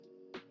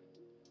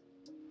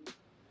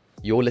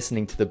You're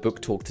listening to the Book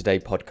Talk Today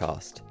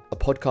podcast, a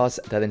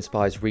podcast that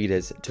inspires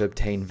readers to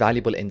obtain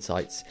valuable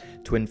insights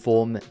to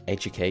inform,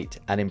 educate,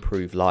 and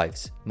improve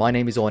lives. My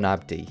name is Orn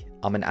Abdi.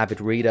 I'm an avid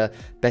reader,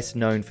 best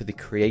known for the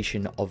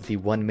creation of the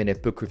 1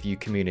 Minute Book Review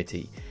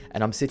community,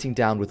 and I'm sitting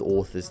down with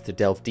authors to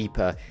delve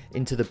deeper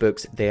into the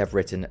books they have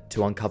written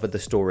to uncover the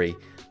story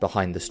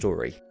behind the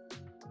story.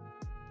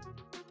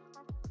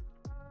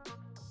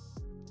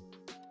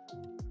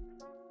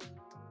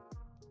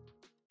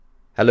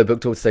 Hello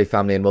Book Talk Today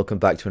family, and welcome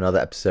back to another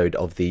episode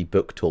of the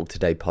Book Talk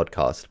Today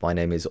podcast. My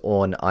name is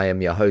Orn, I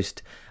am your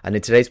host, and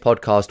in today's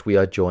podcast we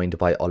are joined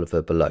by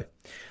Oliver Below.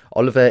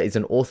 Oliver is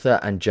an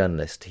author and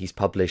journalist. He's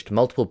published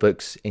multiple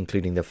books,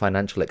 including The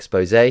Financial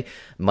Exposé,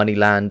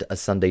 Moneyland, a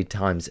Sunday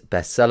Times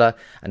bestseller,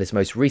 and his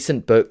most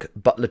recent book,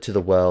 Butler to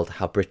the World,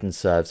 How Britain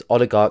Serves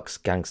Oligarchs,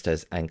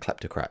 Gangsters and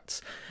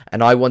Kleptocrats.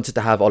 And I wanted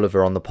to have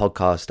Oliver on the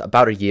podcast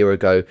about a year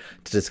ago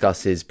to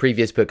discuss his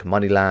previous book,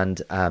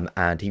 Moneyland,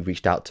 and he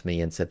reached out to me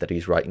and said that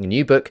he's writing a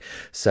new book,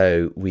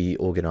 so we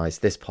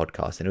organised this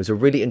podcast. And it was a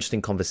really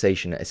interesting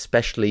conversation,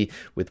 especially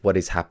with what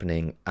is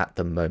happening at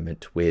the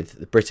moment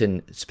with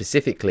Britain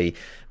specifically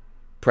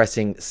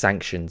pressing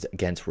sanctions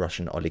against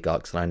Russian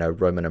oligarchs. And I know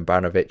Roman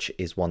Abramovich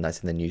is one that's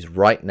in the news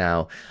right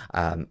now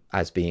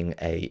as being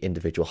a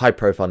high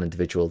profile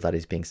individual that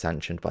is being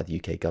sanctioned by the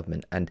UK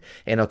government. And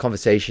in our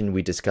conversation,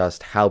 we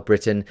discussed how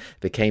Britain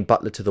became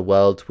butler to the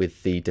world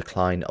with the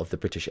decline of the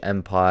British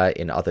Empire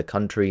in other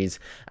countries,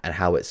 and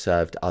how it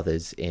served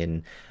others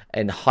in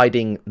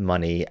hiding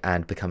money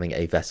and becoming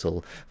a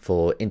vessel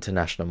for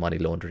international money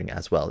laundering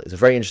as well. It's a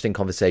very interesting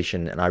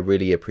conversation, and I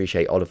really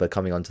appreciate Oliver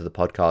coming onto the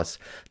podcast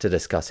to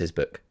discuss his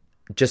book.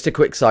 Just a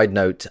quick side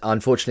note,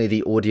 unfortunately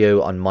the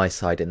audio on my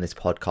side in this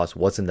podcast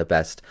wasn't the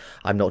best.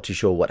 I'm not too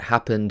sure what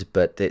happened,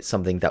 but it's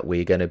something that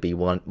we're going to be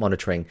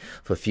monitoring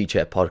for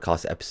future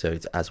podcast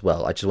episodes as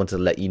well. I just wanted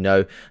to let you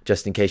know,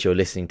 just in case you're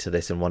listening to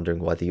this and wondering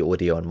why the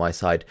audio on my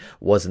side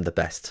wasn't the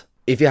best.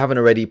 If you haven't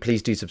already,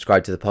 please do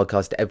subscribe to the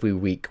podcast. Every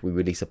week we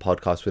release a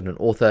podcast with an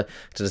author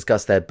to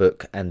discuss their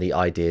book and the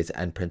ideas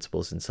and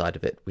principles inside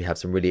of it. We have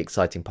some really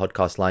exciting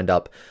podcasts lined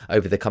up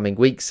over the coming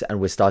weeks, and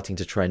we're starting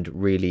to trend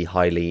really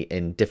highly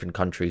in different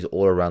countries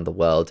all around the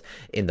world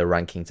in the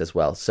rankings as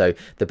well. So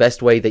the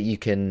best way that you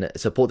can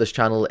support this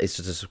channel is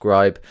to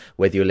subscribe,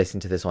 whether you're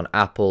listening to this on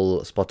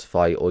Apple,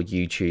 Spotify or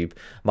YouTube.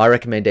 My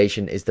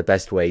recommendation is the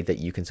best way that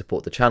you can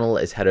support the channel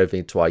is head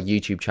over to our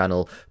YouTube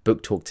channel,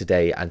 Book Talk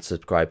Today, and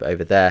subscribe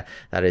over there.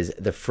 That is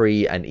the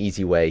free and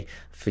easy way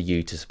for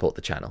you to support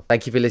the channel.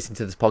 Thank you for listening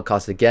to this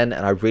podcast again,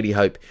 and I really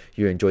hope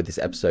you enjoyed this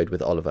episode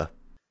with Oliver.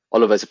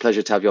 Oliver, it's a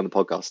pleasure to have you on the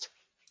podcast.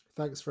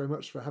 Thanks very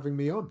much for having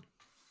me on.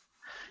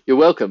 You're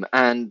welcome.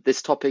 And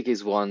this topic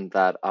is one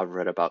that I've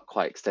read about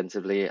quite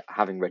extensively,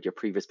 having read your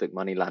previous book,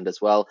 Moneyland,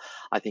 as well.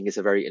 I think it's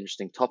a very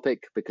interesting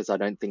topic because I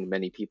don't think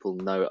many people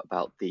know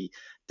about the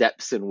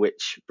depths in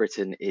which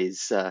Britain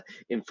is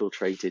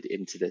infiltrated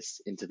into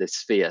this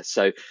sphere.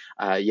 So,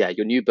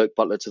 your new book,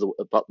 Butler to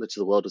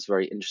the World, is a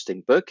very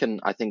interesting book. And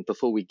I think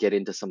before we get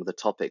into some of the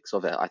topics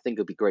of it, I think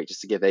it'd be great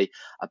just to give a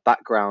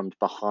background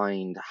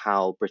behind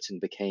how Britain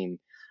became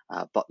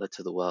butler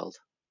to the world.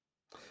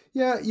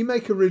 Yeah, you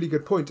make a really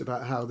good point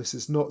about how this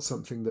is not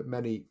something that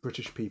many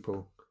British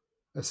people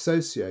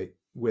associate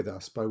with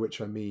us, by which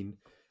I mean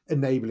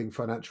enabling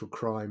financial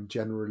crime,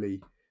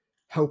 generally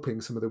helping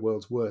some of the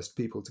world's worst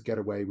people to get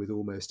away with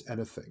almost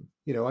anything.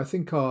 You know, I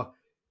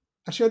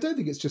don't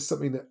think it's just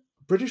something that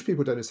British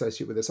people don't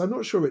associate with us. I'm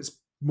not sure it's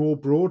more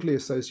broadly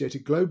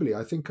associated globally.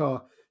 I think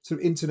our sort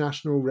of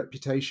international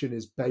reputation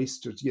is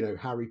based on,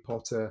 Harry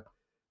Potter,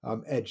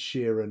 Ed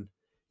Sheeran,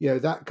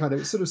 that kind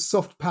of sort of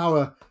soft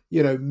power,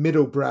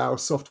 middle brow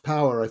soft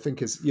power, I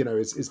think is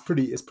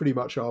pretty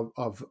much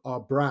our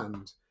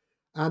brand.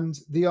 And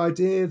the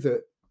idea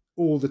that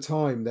all the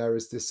time there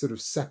is this sort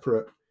of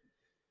separate,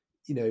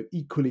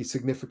 equally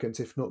significant,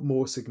 if not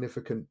more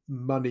significant,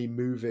 money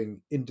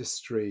moving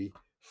industry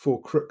for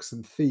crooks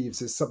and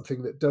thieves is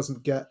something that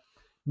doesn't get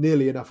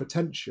nearly enough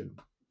attention.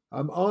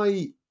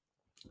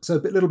 So a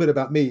little bit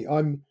about me.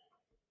 I'm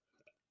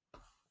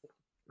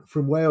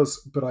from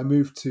Wales, but I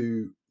moved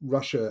to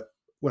Russia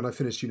when I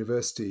finished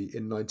university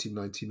in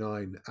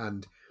 1999,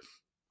 and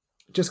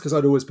just because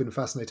I'd always been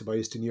fascinated by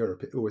Eastern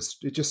Europe,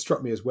 it just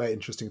struck me as where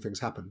interesting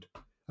things happened.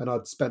 And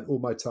I'd spent all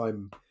my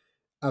time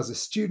as a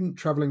student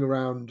traveling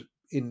around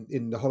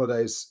in the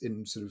holidays.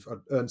 I'd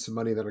earn some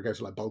money, then I'd go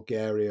to like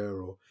Bulgaria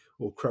or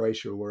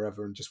Croatia or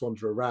wherever and just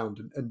wander around.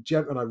 And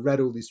I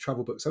read all these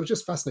travel books. I was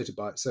just fascinated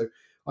by it. So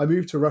I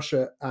moved to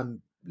Russia and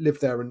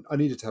lived there, and I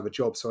needed to have a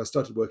job, so I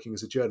started working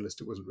as a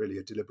journalist. It wasn't really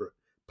a deliberate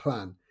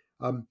plan,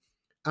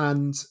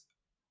 and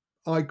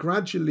I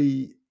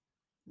gradually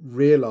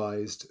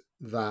realized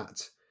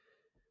that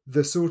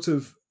the sort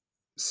of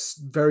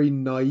very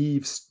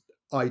naive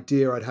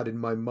idea I'd had in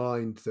my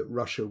mind that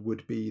Russia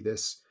would be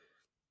this,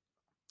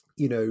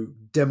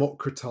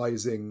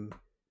 democratizing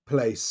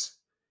place,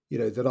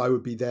 that I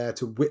would be there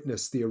to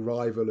witness the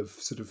arrival of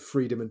sort of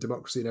freedom and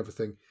democracy and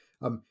everything,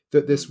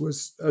 that this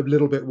was a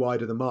little bit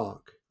wide of the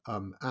mark.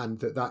 and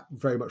that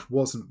very much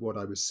wasn't what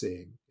I was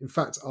seeing. In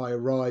fact, I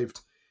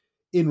arrived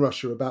in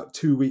Russia about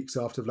 2 weeks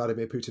after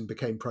Vladimir Putin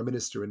became prime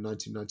minister in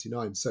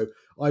 1999. So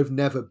I've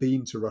never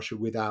been to Russia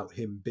without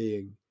him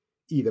being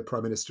either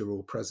prime minister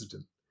or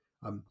president.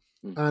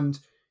 And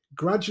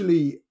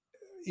gradually,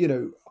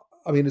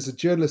 as a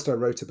journalist, I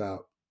wrote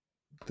about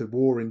the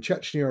war in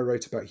Chechnya, I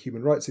wrote about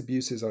human rights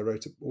abuses, I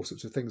wrote all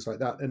sorts of things like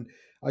that. And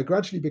I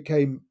gradually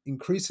became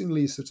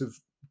increasingly sort of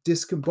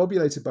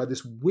discombobulated by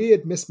this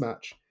weird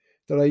mismatch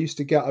that I used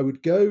to get. I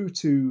would go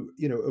to,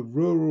 a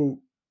rural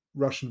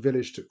Russian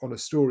village on a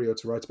story or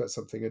to write about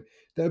something, and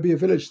there would be a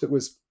village that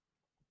was,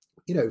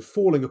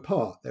 falling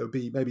apart. There would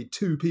be maybe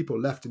 2 people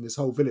left in this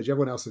whole village.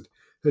 Everyone else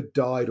had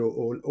died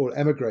or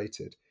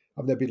emigrated.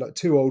 And there'd be like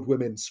 2 old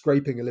women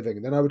scraping a living.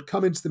 And then I would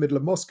come into the middle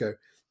of Moscow.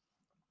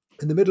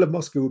 In the middle of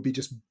Moscow would be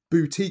just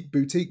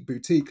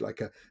boutique,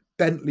 like a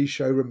Bentley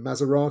showroom,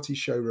 Maserati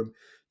showroom.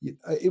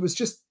 It was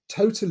just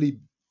totally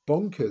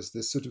bonkers,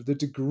 this sort of the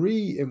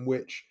degree in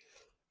which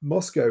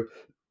Moscow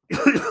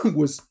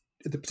was,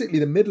 particularly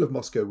the middle of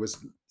Moscow, was,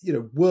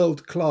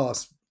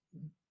 world-class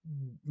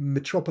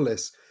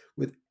metropolis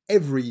with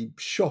every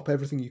shop,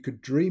 everything you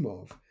could dream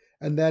of.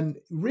 And then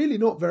really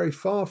not very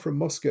far from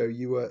Moscow,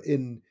 you were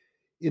in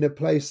a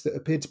place that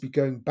appeared to be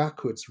going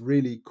backwards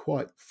really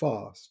quite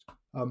fast.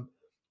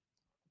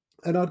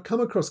 And I'd come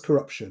across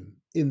corruption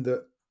in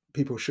that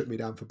people shook me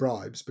down for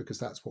bribes, because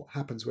that's what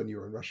happens when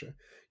you're in Russia.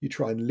 You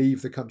try and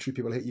leave the country,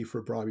 people hit you for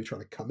a bribe. You try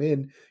to come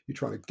in, you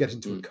try to get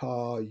into a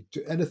car, you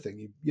do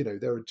anything.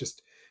 There are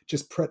just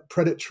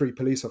predatory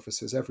police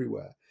officers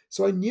everywhere.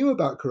 So I knew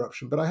about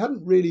corruption, but I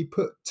hadn't really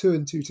put 2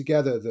 and 2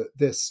 together, that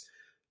this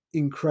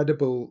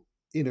incredible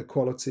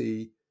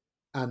inequality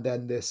and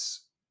then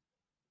this,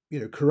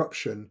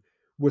 corruption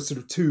was sort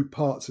of 2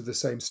 parts of the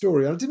same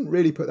story. And I didn't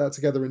really put that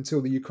together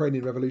until the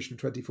Ukrainian Revolution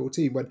of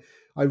 2014, when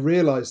I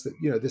realized that,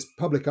 this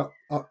public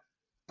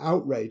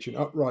outrage and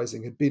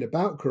uprising had been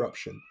about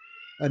corruption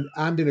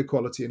and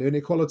inequality, and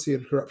inequality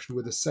and corruption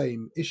were the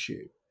same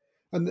issue.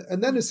 And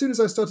then as soon as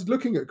I started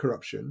looking at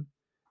corruption,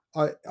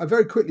 I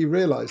very quickly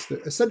realized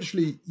that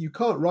essentially you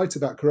can't write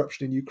about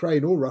corruption in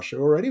Ukraine or Russia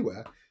or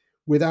anywhere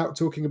without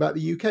talking about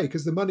the UK,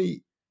 because the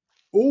money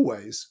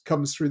always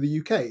comes through the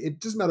UK. It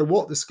doesn't matter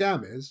what the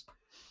scam is.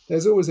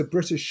 There's always a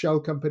British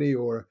shell company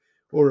or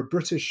a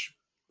British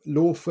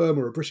law firm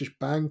or a British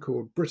bank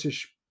or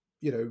British,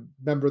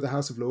 member of the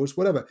House of Lords,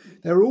 whatever.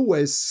 There's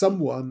always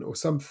someone or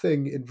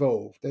something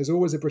involved. There's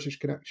always a British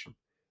connection.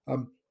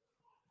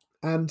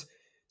 And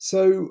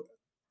so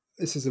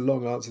this is a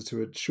long answer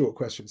to a short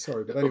question.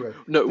 Sorry, but anyway.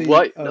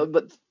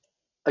 But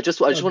I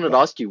just wanted to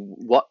ask you,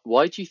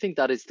 why do you think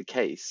that is the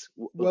case?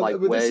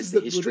 Where's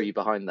the history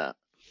behind that?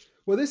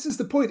 Well, this is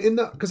the point, in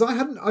that, because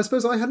I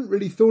suppose I hadn't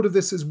really thought of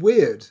this as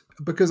weird,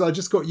 because I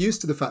just got used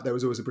to the fact there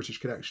was always a British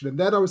connection. And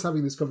then I was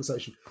having this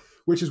conversation,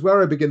 which is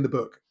where I begin the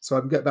book. So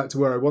I can get back to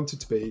where I wanted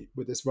to be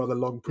with this rather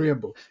long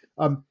preamble.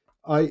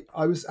 I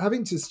was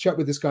having to chat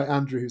with this guy,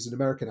 Andrew, who's an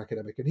American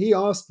academic, and he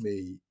asked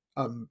me,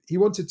 he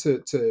wanted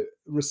to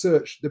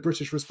research the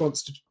British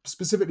response to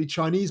specifically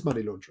Chinese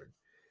money laundering.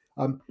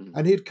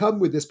 And he'd come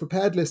with this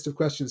prepared list of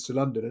questions to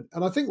London.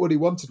 And I think what he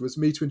wanted was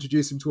me to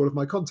introduce him to all of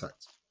my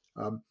contacts.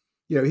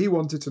 He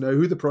wanted to know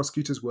who the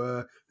prosecutors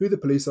were, who the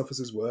police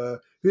officers were,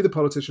 who the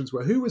politicians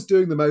were, who was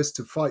doing the most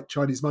to fight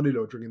Chinese money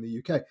laundering in the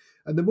UK.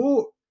 And the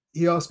more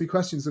he asked me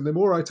questions, and the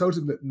more I told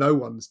him that no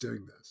one's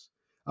doing this,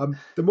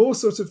 the more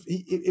sort of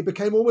it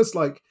became almost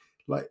like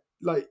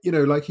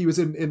he was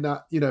in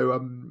that,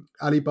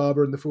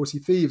 Alibaba and the 40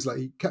 Thieves. Like,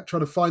 he kept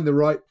trying to find the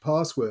right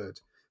password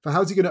for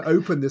how's he going to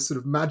open this sort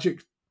of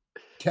magic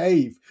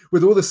cave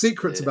with all the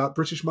secrets about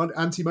British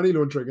anti-money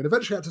laundering. And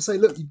eventually I had to say,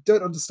 look, you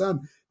don't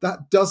understand.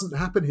 That doesn't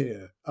happen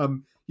here.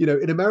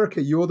 In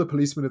America, you're the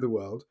policeman of the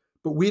world,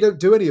 but we don't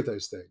do any of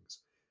those things.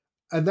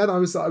 And then I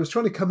was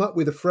trying to come up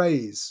with a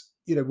phrase,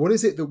 what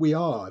is it that we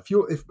are?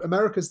 If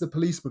America's the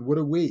policeman, what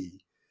are we?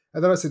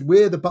 And then I said,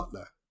 we're the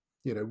butler.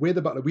 We're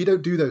the butler. We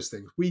don't do those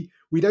things. We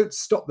don't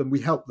stop them.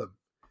 We help them.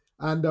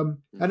 And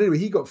anyway,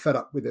 he got fed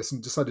up with this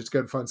and decided to go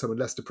and find someone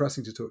less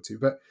depressing to talk to.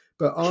 But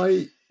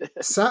I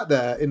sat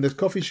there in the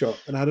coffee shop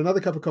and had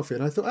another cup of coffee,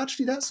 and I thought,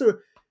 actually, that's a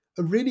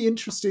really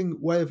interesting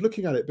way of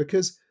looking at it,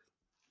 because,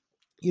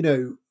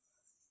 the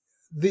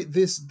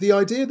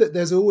idea that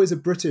there's always a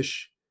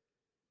British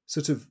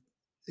sort of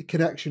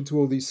connection to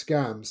all these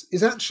scams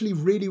is actually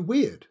really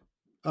weird.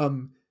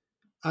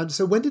 And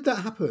so when did that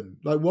happen?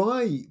 Like,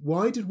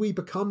 why did we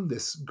become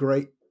this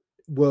great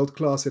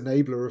world-class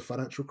enabler of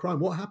financial crime?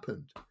 What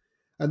happened?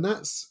 And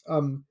that's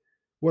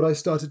what I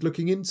started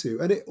looking into.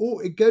 And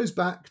it goes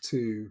back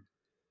to,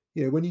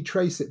 when you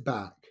trace it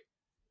back,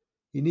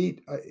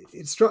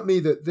 it struck me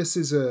that this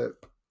is a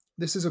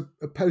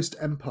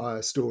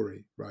post-empire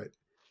story, right?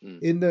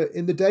 In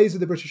the days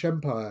of the British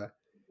Empire,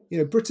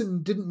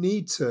 Britain didn't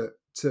need to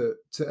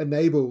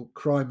enable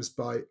crimes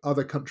by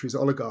other countries'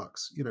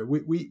 oligarchs.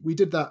 We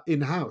did that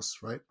in-house,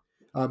 right?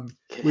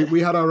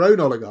 We had our own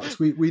oligarchs.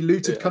 We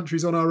looted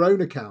countries on our own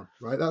account,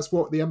 right? That's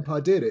what the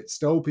empire did. It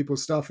stole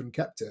people's stuff and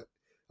kept it.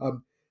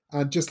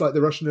 And just like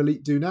the Russian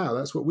elite do now,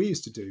 that's what we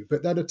used to do.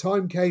 But then a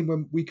time came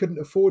when we couldn't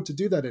afford to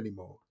do that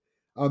anymore.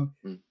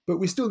 But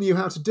we still knew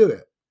how to do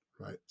it,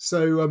 right?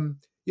 So,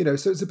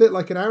 so it's a bit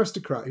like an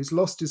aristocrat who's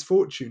lost his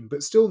fortune,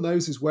 but still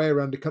knows his way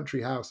around a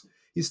country house.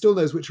 He still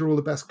knows which are all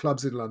the best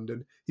clubs in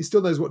London. He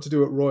still knows what to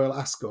do at Royal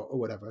Ascot or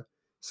whatever.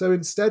 So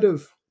instead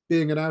of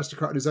being an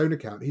aristocrat on his own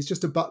account, he's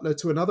just a butler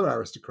to another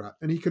aristocrat,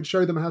 and he can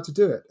show them how to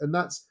do it. And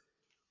that's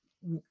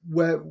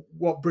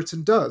what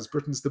Britain does.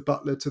 Britain's the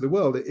butler to the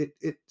world.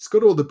 It's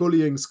got all the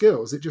bullying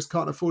skills. It just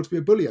can't afford to be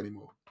a bully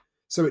anymore.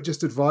 So it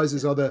just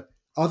advises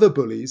other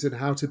bullies in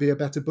how to be a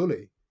better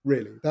bully.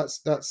 Really,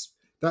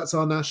 that's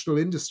our national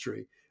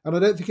industry, and I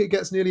don't think it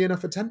gets nearly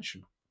enough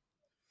attention.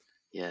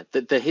 Yeah,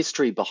 the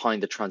history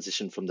behind the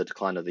transition from the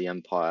decline of the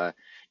empire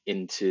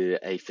into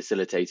a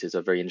facilitator is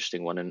a very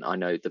interesting one. And I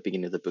know at the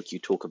beginning of the book you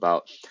talk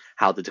about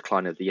how the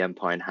decline of the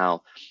empire and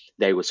how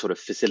they were sort of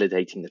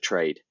facilitating the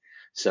trade.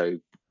 So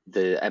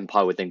the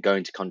empire would then go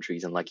into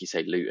countries and, like you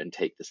say, loot and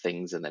take the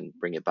things and then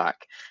bring it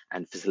back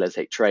and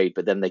facilitate trade.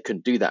 But then they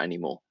couldn't do that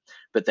anymore.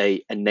 But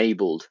they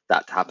enabled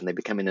that to happen. They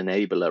became an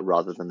enabler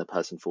rather than the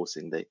person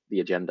forcing the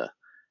agenda.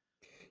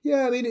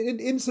 Yeah, I mean,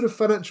 in sort of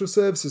financial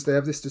services, they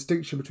have this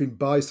distinction between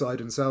buy side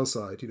and sell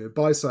side.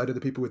 Buy side are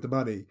the people with the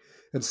money,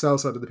 and sell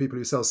side are the people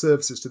who sell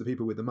services to the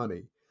people with the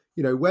money.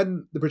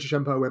 When the British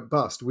Empire went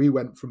bust, we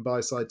went from buy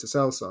side to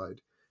sell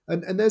side.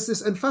 And there's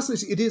this, and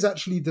fascinating, it is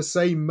actually the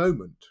same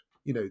moment.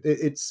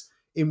 It's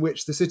in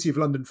which the City of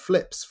London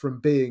flips from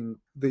being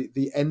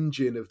the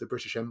engine of the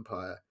British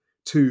Empire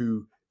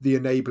to the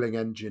enabling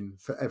engine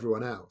for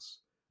everyone else.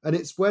 And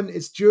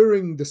it's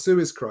during the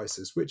Suez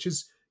Crisis, which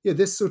is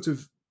this sort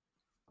of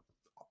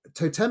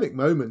totemic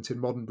moment in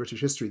modern British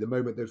history, the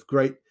moment of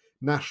great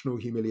national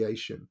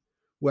humiliation,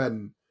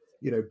 when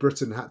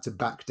Britain had to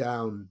back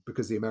down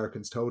because the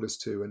Americans told us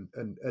to,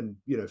 and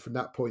from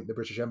that point the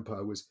British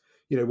Empire was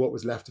what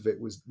was left of it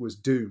was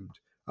doomed.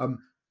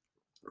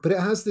 But it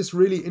has this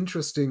really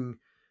interesting,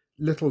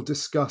 little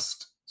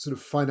discussed sort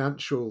of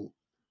financial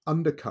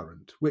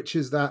undercurrent, which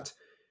is that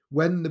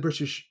when the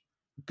British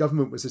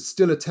government was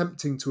still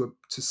attempting to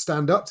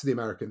stand up to the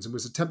Americans and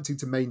was attempting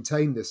to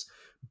maintain this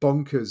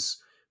bonkers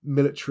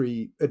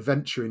military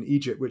adventure in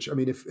Egypt, which, I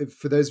mean, if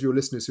for those of your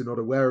listeners who are not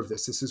aware of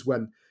this is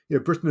when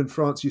Britain and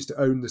France used to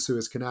own the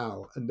Suez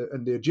Canal, and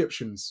the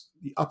Egyptians,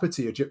 the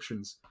uppity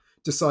Egyptians,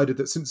 decided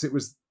that since it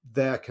was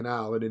their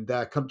canal and in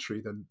their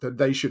country, then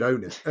they should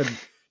own it. And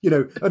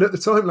and at the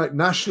time, like,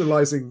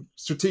 nationalizing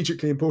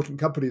strategically important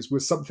companies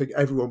was something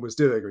everyone was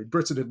doing. I mean,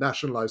 Britain had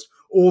nationalized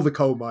all the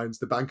coal mines,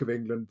 the Bank of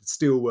England, the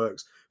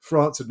steelworks.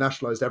 France had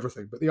nationalized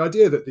everything. But the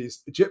idea that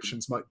these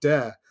Egyptians might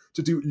dare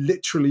to do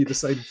literally the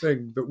same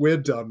thing that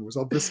we'd done was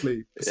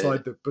obviously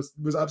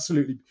was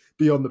absolutely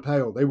beyond the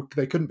pale.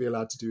 They couldn't be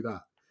allowed to do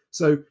that.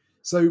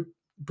 So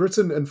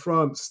Britain and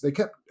France, they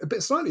kept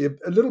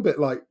a little bit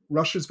like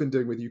Russia's been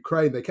doing with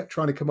Ukraine. They kept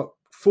trying to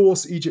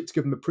force Egypt to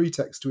give them a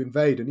pretext to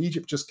invade, and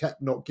Egypt just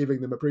kept not giving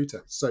them a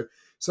pretext.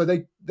 So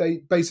they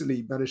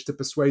basically managed to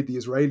persuade the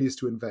Israelis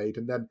to invade,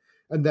 and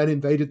then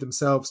invaded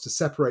themselves to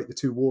separate the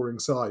two warring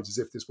sides, as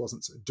if this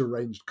wasn't a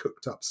deranged,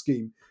 cooked up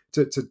scheme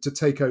to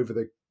take over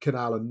the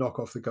canal and knock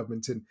off the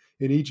government in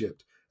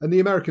Egypt. And the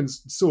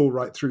Americans saw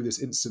right through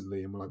this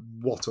instantly and were like,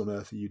 what on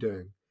earth are you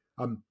doing?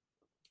 And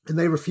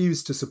they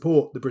refused to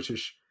support the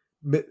British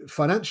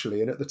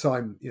financially. And at the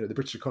time, the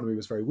British economy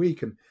was very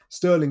weak, and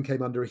sterling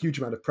came under a huge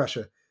amount of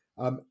pressure.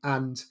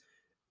 And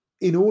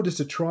in order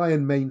to try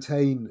and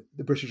maintain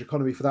the British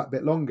economy for that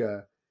bit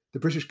longer, the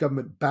British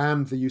government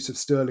banned the use of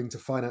sterling to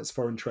finance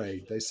foreign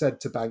trade. They said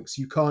to banks,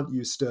 you can't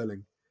use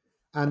sterling.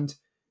 And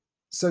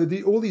so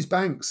all these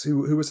banks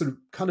who were sort of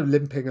kind of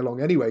limping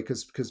along anyway,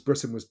 because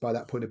Britain was by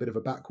that point a bit of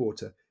a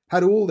backwater,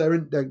 had all their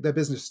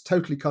business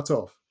totally cut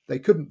off. They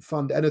couldn't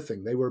fund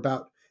anything.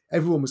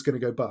 Everyone was going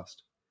to go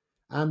bust.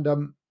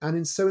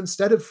 So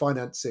instead of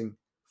financing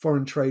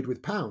foreign trade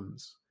with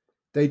pounds,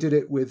 they did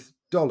it with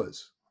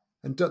dollars.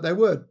 And there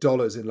were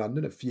dollars in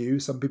London, a few.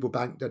 Some people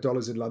banked their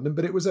dollars in London,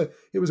 but it was a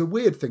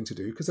weird thing to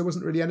do because there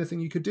wasn't really anything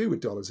you could do with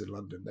dollars in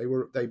London.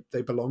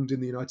 They belonged in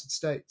the United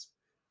States.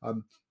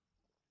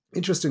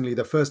 Interestingly,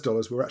 the first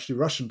dollars were actually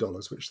Russian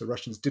dollars, which the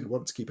Russians didn't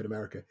want to keep in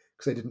America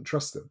because they didn't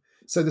trust them.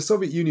 So the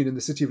Soviet Union and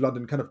the City of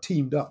London kind of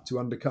teamed up to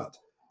undercut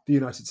the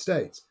United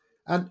States.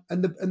 And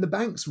the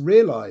banks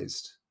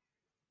realized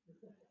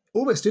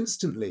almost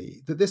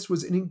instantly that this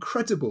was an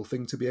incredible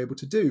thing to be able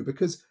to do,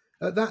 because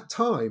at that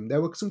time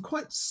there were some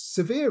quite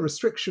severe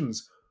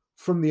restrictions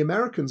from the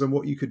Americans on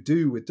what you could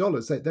do with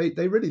dollars.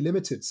 They really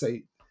limited,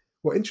 say,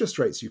 what interest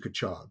rates you could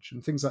charge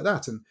and things like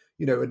that, and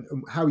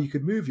and how you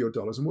could move your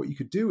dollars and what you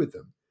could do with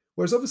them.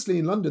 Whereas obviously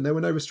in London there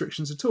were no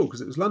restrictions at all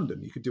because it was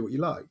London. You could do what you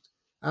liked,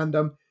 and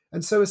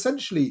so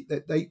essentially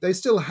they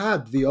still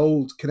had the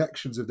old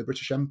connections of the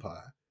British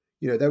Empire.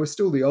 There was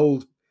still the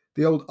old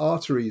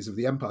arteries of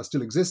the empire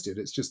still existed.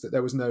 It's just that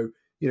there was no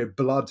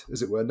blood,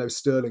 as it were, no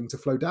sterling to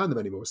flow down them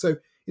anymore. So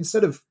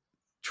instead of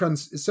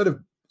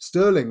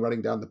sterling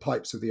running down the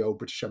pipes of the old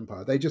British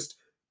Empire, they just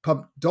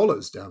pumped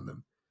dollars down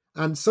them.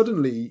 And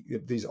suddenly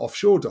these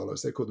offshore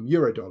dollars, they call them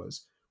euro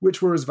dollars,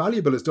 which were as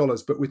valuable as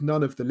dollars, but with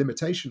none of the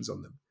limitations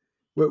on them,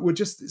 were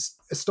just this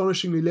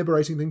astonishingly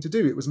liberating thing to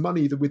do. It was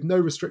money that with no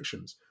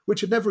restrictions,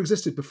 which had never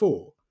existed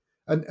before.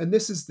 And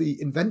this is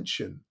the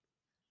invention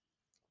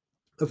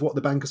of what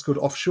the bankers called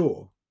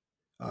offshore.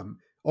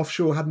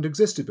 Offshore hadn't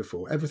existed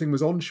before. Everything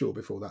was onshore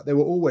before that. There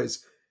were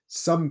always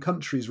some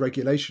countries'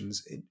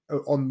 regulations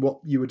on what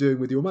you were doing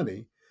with your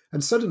money.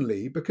 And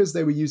suddenly, because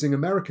they were using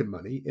American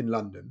money in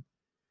London,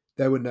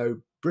 there were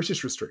no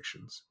British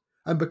restrictions.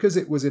 And because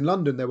it was in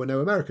London, there were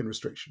no American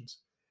restrictions.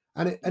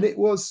 And it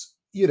was,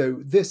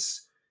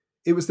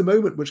 it was the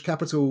moment which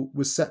capital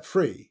was set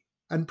free.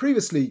 And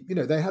previously,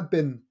 there had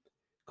been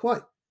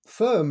quite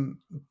firm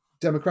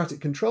democratic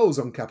controls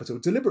on capital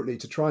deliberately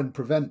to try and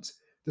prevent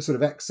the sort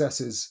of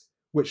excesses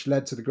which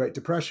led to the Great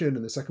Depression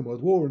and the Second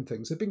World War and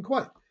things. Had been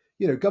quite,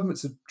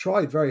 governments had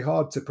tried very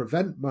hard to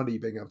prevent money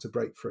being able to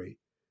break free.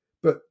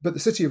 But the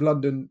City of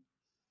London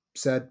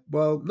said,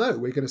 well, no,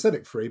 we're going to set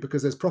it free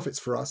because there's profits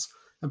for us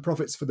and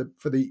profits for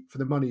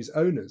the money's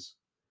owners.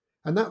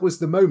 And that was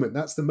the moment.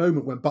 That's the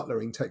moment when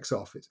butlering takes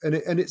off.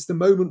 It's the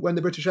moment when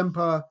the British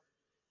Empire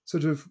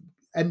sort of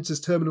enters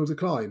terminal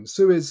decline.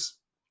 Suez,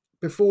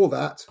 before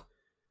that,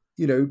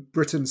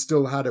 Britain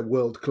still had a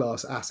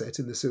world-class asset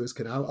in the Suez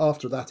Canal.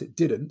 After that, it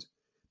didn't.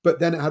 But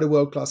then it had a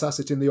world-class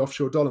asset in the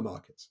offshore dollar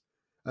markets.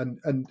 And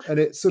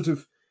it sort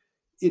of,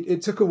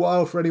 it took a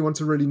while for anyone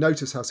to really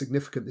notice how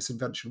significant this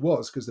invention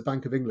was, because the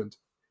Bank of England,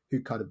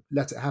 who kind of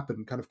let it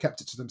happen, kind of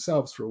kept it to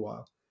themselves for a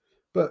while.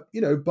 But,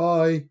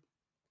 by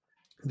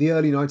the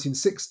early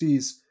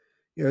 1960s,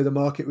 the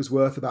market was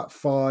worth about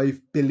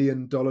 $5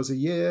 billion a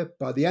year.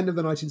 By the end of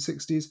the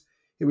 1960s,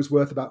 it was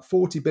worth about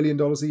 $40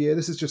 billion a year.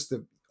 This is just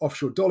the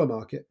offshore dollar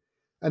market.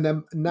 And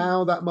then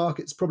now that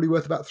market's probably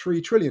worth about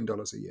 $3 trillion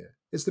a year.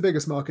 It's the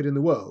biggest market in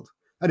the world.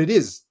 And it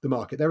is the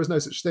market. There is no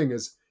such thing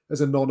as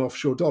a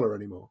non-offshore dollar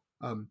anymore.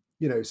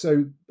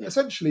 So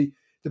essentially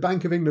the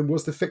Bank of England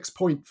was the fixed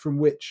point from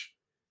which,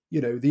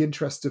 the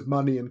interest of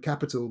money and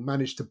capital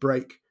managed to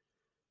break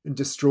and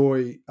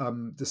destroy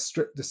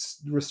the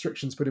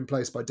restrictions put in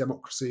place by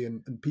democracy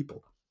and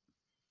people,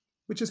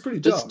 which is pretty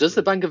dark. Does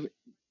the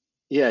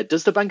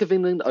Bank of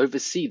England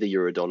oversee the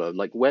Eurodollar?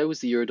 Like, where was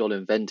the Eurodollar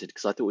invented?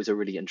 Because I thought it was a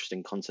really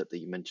interesting concept that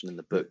you mentioned in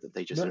the book that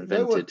they just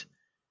invented.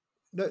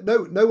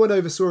 No one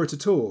oversaw it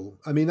at all.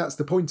 I mean, that's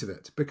the point of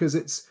it, because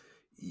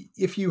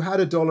if you had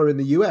a dollar in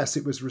the US,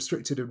 it was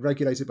restricted and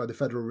regulated by the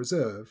Federal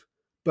Reserve.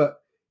 But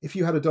if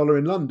you had a dollar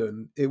in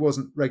London, it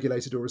wasn't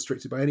regulated or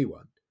restricted by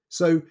anyone.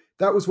 So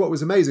that was what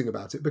was amazing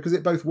about it, because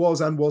it both was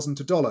and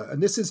wasn't a dollar.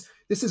 And this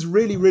is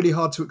really, really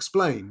hard to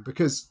explain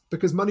because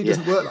money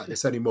doesn't work like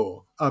this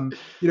anymore.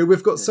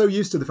 We've got so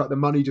used to the fact that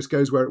money just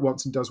goes where it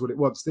wants and does what it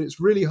wants that it's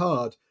really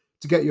hard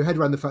to get your head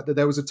around the fact that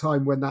there was a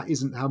time when that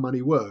isn't how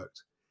money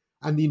worked.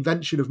 And the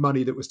invention of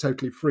money that was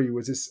totally free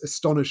was this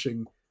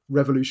astonishing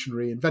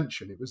revolutionary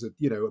invention. It was a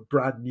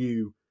brand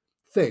new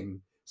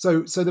thing.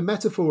 So the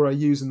metaphor I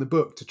use in the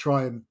book to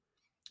try and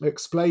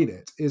explain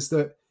it is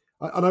that,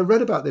 and I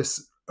read about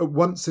this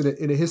once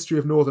in a history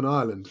of Northern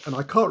Ireland, and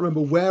I can't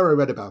remember where I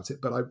read about it,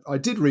 but I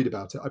did read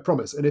about it, I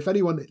promise. And if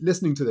anyone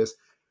listening to this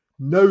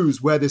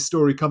knows where this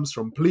story comes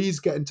from, please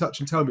get in touch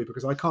and tell me,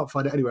 because I can't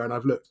find it anywhere and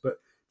I've looked. But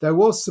there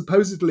was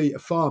supposedly a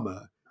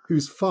farmer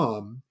whose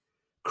farm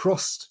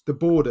crossed the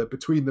border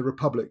between the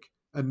Republic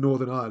and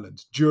Northern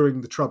Ireland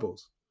during the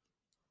Troubles.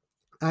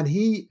 And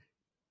he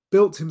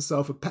built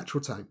himself a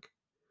petrol tank,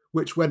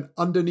 which went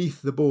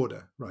underneath the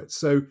border, right?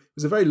 So it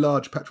was a very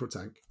large petrol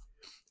tank,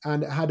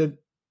 and it had an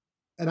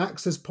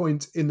access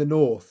point in the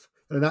north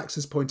and an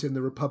access point in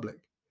the Republic.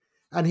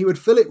 And he would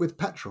fill it with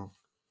petrol.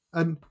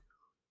 And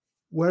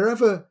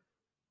wherever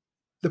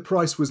the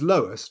price was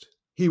lowest,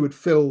 he would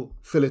fill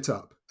it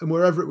up. And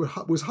wherever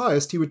it was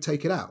highest, he would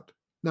take it out.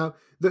 Now,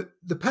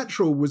 the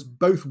petrol was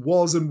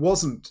and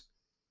wasn't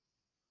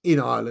in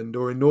Ireland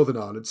or in Northern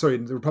Ireland,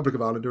 in the Republic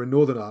of Ireland or in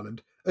Northern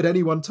Ireland at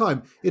any one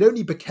time. It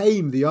only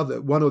became the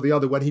other, one or the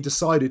other, when he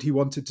decided he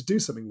wanted to do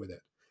something with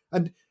it.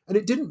 And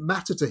it didn't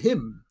matter to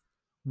him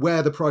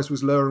where the price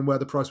was lower and where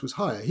the price was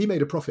higher. He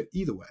made a profit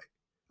either way.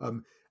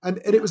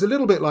 And it was a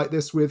little bit like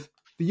this with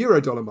the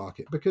Eurodollar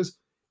market, because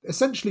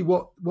essentially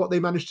what they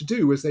managed to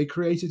do was they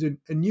created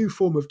a new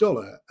form of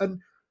dollar,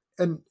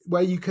 and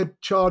where you could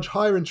charge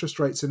higher interest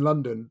rates in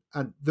London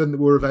than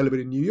were available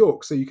in New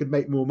York, so you could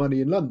make more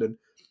money in London.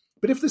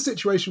 But if the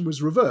situation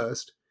was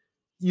reversed,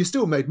 you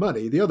still made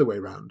money the other way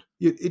around.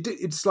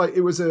 It's like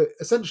it was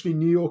essentially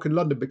New York and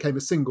London became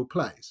a single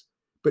place,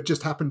 but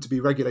just happened to be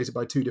regulated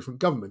by two different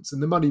governments,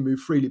 and the money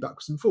moved freely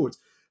backwards and forwards.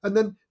 And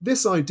then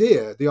this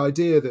idea, the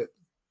idea that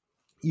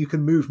you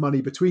can move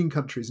money between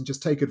countries and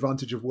just take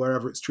advantage of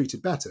wherever it's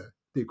treated better,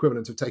 the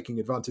equivalent of taking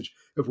advantage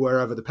of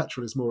wherever the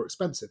petrol is more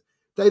expensive.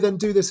 They then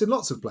do this in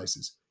lots of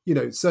places.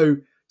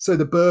 So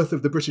the birth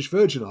of the British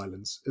Virgin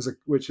Islands,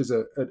 which is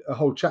a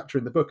whole chapter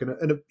in the book, and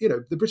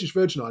the British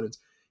Virgin Islands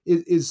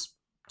is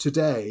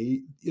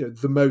today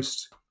the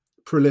most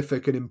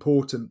prolific and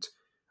important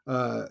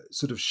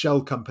sort of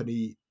shell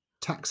company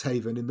tax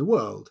haven in the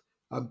world.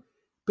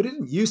 But it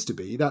didn't used to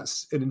be.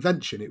 That's an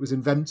invention. It was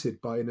invented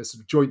in a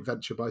sort of joint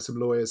venture by some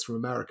lawyers from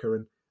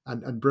America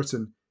and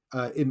Britain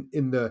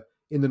in the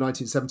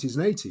 1970s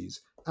and 80s.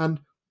 And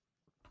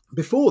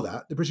before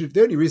that,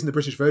 the only reason the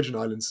British Virgin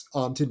Islands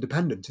aren't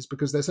independent is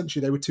because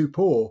they were too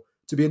poor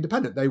to be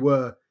independent. They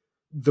were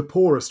the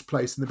poorest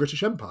place in the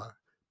British Empire.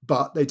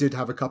 But they did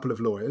have a couple of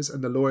lawyers,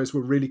 and the lawyers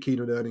were really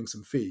keen on earning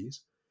some fees.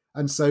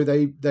 And so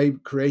they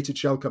created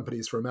shell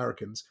companies for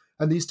Americans,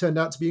 and these turned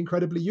out to be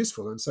incredibly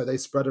useful. And so they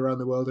spread around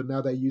the world, and now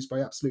they're used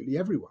by absolutely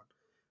everyone.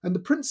 And the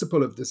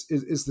principle of this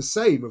is the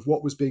same of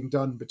what was being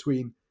done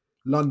between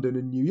London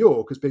and New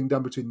York as being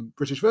done between the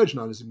British Virgin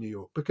Islands and New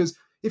York. Because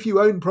if you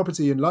own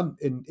property in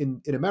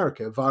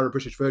America via a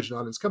British Virgin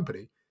Islands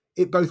company,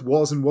 it both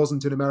was and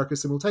wasn't in America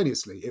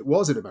simultaneously. It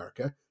was in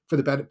America for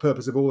the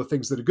purpose of all the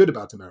things that are good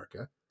about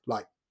America,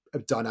 like a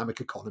dynamic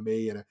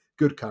economy and a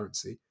good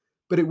currency.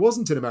 But it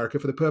wasn't in America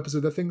for the purpose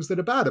of the things that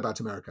are bad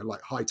about America,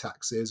 like high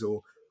taxes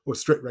or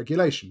strict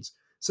regulations.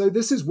 So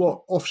this is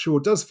what offshore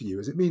does for you,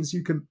 is it means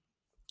you can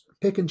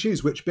pick and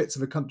choose which bits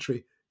of a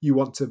country you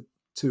want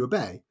to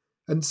obey.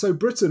 And so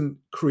Britain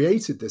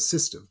created this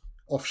system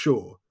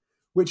offshore,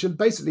 which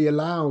basically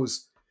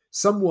allows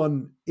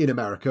someone in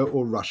America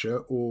or Russia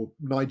or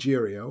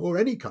Nigeria or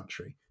any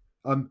country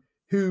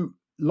who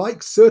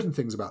likes certain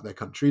things about their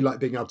country, like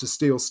being able to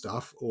steal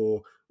stuff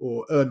or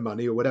earn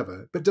money or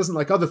whatever, but doesn't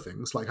like other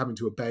things, like having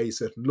to obey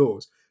certain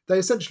laws. They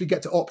essentially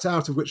get to opt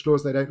out of which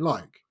laws they don't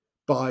like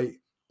by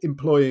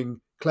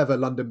employing clever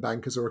London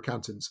bankers or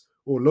accountants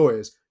or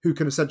lawyers who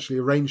can essentially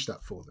arrange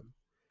that for them.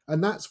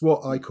 And that's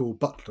what I call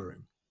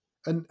butlering.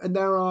 And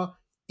there are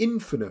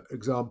infinite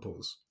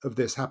examples of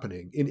this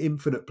happening in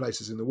infinite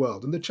places in the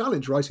world. And the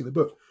challenge writing the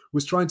book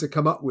was trying to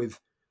come up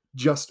with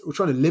trying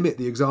to limit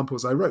the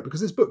examples I wrote,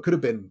 because this book could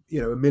have been,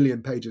 1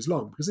 million pages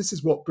long, because this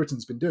is what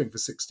Britain's been doing for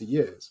 60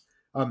 years.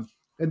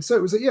 And so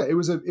it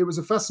was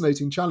a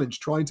fascinating challenge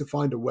trying to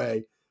find a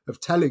way of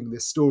telling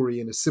this story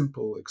in a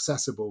simple,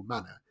 accessible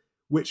manner,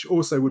 which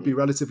also would be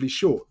relatively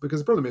short. Because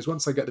the problem is,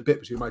 once I get the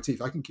bit between my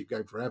teeth, I can keep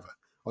going forever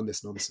on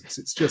this nonsense.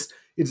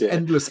 It's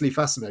endlessly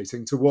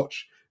fascinating to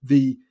watch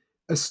the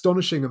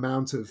astonishing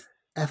amount of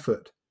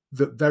effort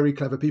that very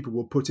clever people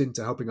will put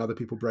into helping other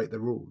people break the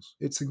rules.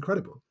 It's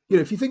incredible.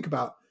 If you think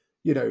about,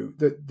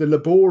 the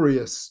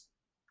laborious,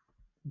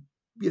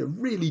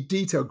 really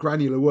detailed,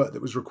 granular work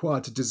that was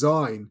required to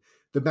design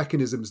the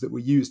mechanisms that were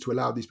used to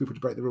allow these people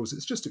to break the rules,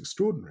 it's just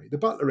extraordinary. The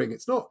butlering,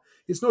 it's not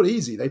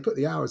easy. They put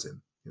the hours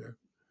in,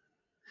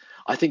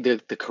 I think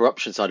the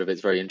corruption side of it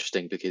is very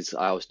interesting, because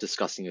I was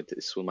discussing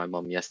this with my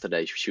mum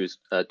yesterday. She was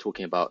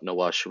talking about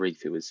Nawaz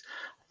Sharif, who was,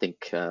 I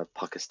think,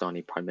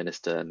 Pakistani prime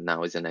minister, and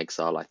now is in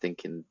exile, I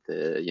think, in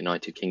the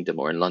United Kingdom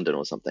or in London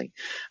or something.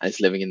 And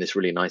he's living in this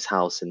really nice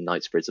house in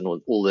Knightsbridge and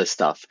all this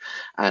stuff.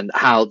 And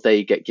how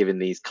they get given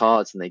these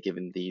cards, and they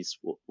given these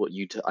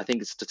I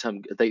think it's the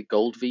term, are they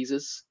gold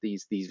visas?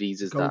 These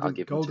visas that are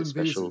given to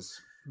special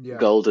visas. Yeah.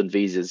 Golden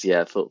visas,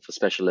 for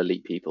special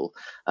elite people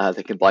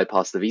that can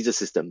bypass the visa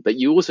system. But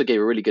you also gave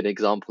a really good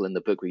example in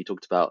the book where you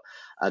talked about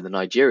the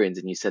Nigerians,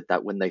 and you said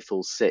that when they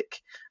fall sick,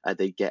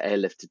 they get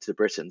airlifted to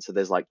Britain. So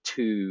there's like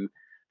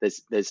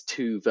there's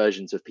two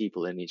versions of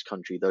people in each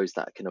country: those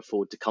that can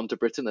afford to come to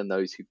Britain and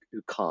those who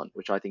can't,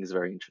 which I think is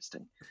very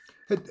interesting.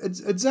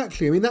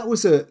 Exactly. I mean,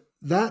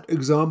 that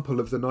example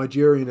of the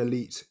Nigerian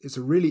elite is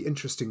a really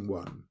interesting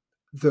one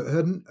that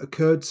hadn't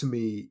occurred to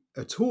me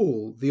at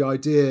all. The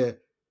idea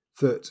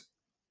that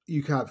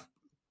you have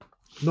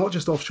not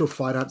just offshore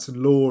finance and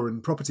law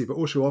and property, but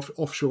also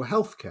offshore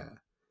healthcare.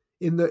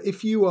 In that,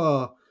 if you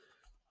are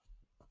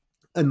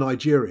a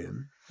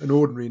Nigerian, an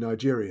ordinary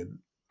Nigerian,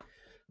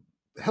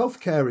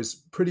 healthcare is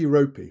pretty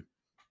ropey.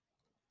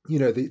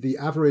 The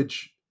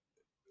average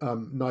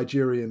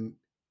Nigerian,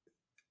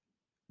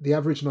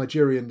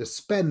 the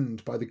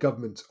spend by the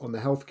government on the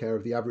healthcare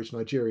of the average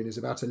Nigerian is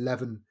about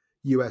 $11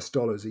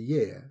 a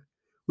year,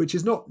 which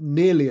is not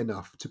nearly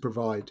enough to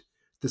provide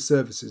the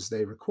services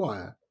they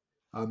require,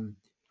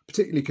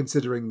 particularly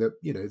considering that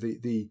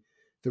the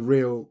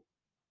real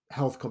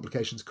health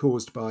complications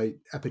caused by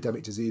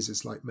epidemic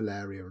diseases like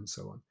malaria and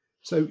so on.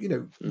 So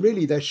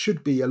really there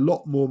should be a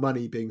lot more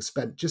money being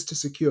spent just to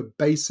secure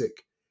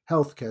basic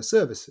healthcare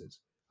services.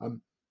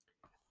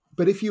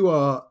 But if you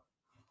are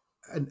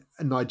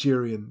a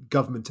Nigerian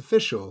government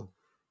official,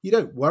 you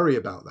don't worry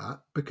about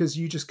that, because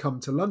you just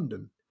come to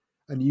London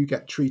and you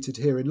get treated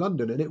here in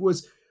London. And it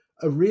was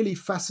a really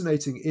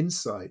fascinating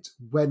insight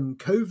when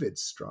COVID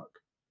struck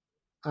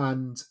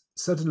and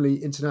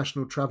suddenly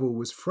international travel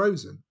was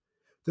frozen,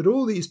 that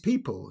all these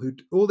people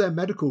all their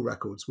medical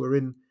records were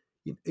in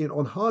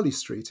on Harley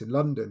Street in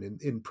London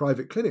in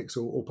private clinics,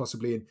 or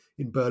possibly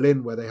in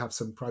Berlin, where they have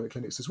some private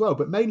clinics as well,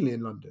 but mainly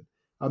in London.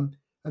 And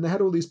they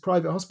had all these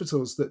private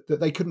hospitals that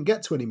they couldn't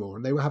get to anymore,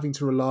 and they were having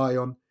to rely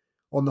on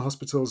the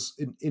hospitals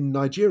in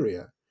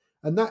Nigeria.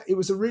 And that it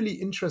was a really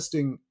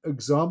interesting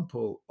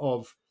example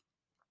of,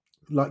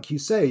 like you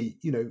say,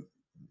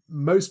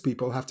 most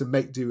people have to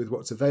make do with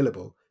what's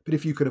available. But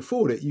if you can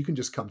afford it, you can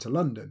just come to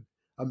London.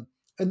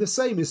 And the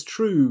same is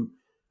true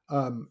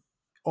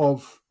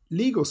of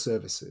legal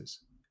services.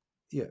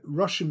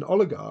 Russian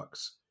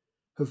oligarchs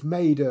have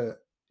made a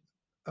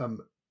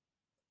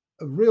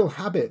real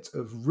habit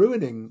of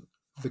ruining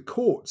the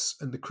courts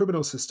and the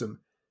criminal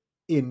system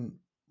in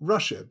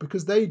Russia,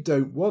 because they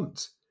don't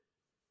want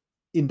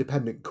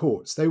independent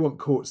courts. They want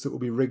courts that will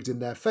be rigged in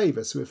their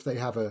favor. So if they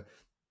have a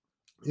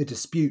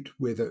dispute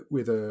with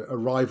a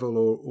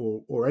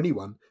rival or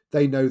anyone,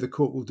 they know the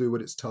court will do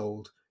what it's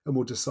told and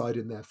will decide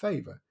in their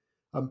favor.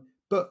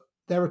 But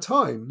there are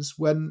times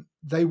when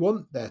they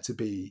want there to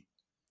be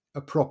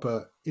a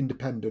proper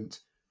independent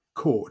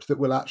court that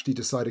will actually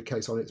decide a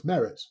case on its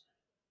merits.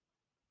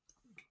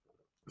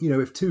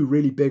 If two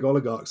really big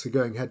oligarchs are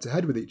going head to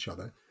head with each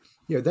other,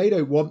 they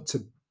don't want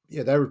to,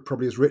 they're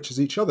probably as rich as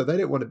each other. They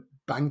don't want to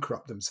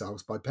bankrupt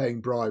themselves by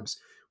paying bribes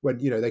when,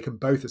 they can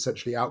both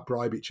essentially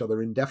outbribe each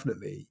other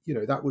indefinitely.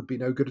 That would be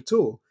no good at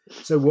all.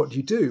 So what do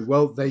you do?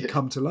 Well, they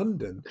come to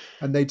London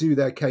and they do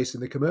their case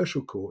in the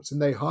commercial courts,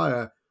 and they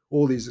hire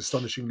all these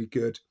astonishingly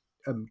good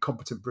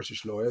competent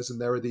British lawyers, and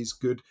there are these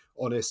good,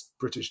 honest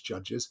British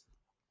judges,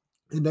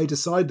 and they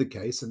decide the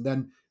case, and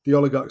then the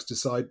oligarchs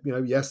decide,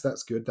 yes,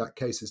 that's good, that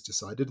case is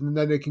decided, and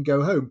then they can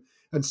go home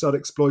and start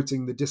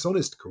exploiting the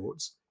dishonest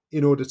courts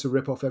in order to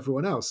rip off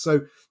everyone else.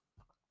 So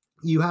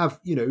you have,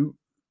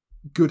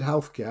 good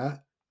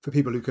healthcare for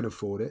people who can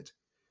afford it,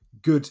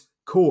 good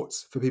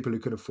courts for people who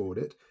can afford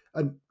it,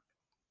 and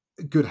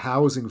good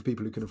housing for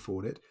people who can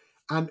afford it,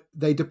 and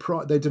they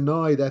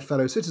deny their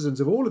fellow citizens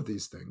of all of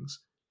these things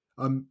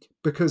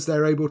because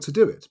they're able to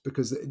do it,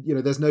 because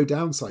there's no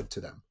downside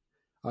to them.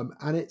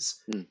 And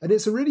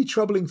it's a really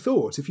troubling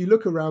thought. If you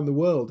look around the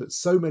world at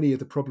so many of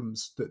the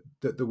problems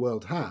that the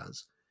world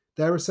has,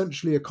 they're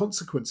essentially a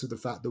consequence of the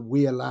fact that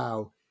we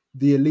allow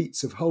the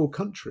elites of whole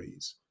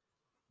countries,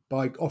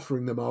 by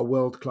offering them our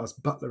world-class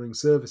butlering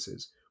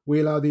services,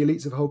 we allow the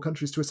elites of whole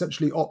countries to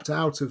essentially opt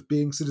out of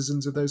being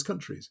citizens of those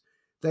countries.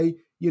 It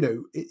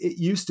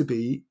used to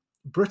be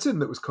Britain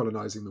that was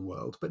colonizing the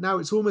world, but now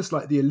it's almost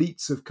like the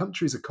elites of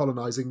countries are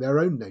colonizing their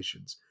own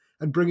nations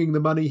and bringing the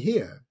money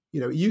here.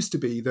 It used to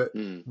be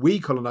that we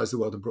colonized the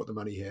world and brought the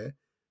money here,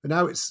 and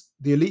now it's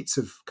the elites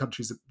of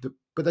countries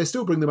but they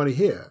still bring the money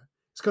here.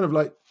 It's kind of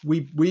like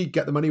we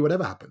get the money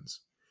whatever happens,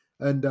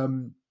 and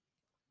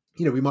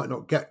we might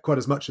not get quite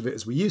as much of it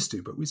as we used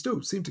to, but we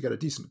still seem to get a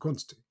decent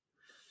quantity.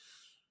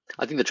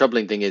 I think the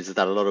troubling thing is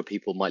that a lot of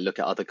people might look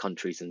at other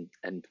countries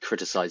and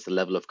criticize the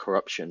level of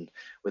corruption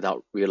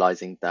without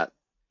realizing that,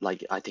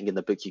 like, I think in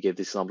the book you gave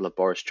the example of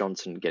Boris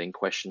Johnson getting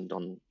questioned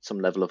on some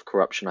level of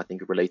corruption, I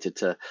think related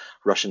to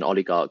Russian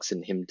oligarchs,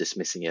 and him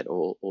dismissing it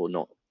or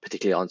not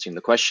particularly answering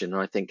the question.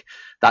 And I think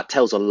that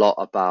tells a lot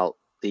about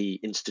the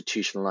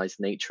institutionalized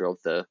nature of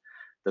the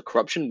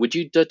corruption. Would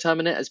you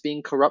determine it as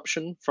being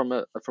corruption from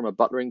a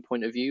butlering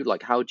point of view?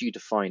 Like, how do you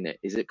define it?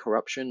 Is it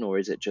corruption, or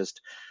is it just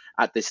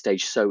at this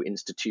stage so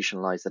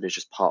institutionalized that it's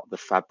just part of the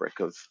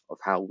fabric of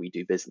how we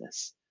do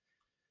business?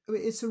 I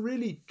mean, it's a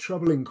really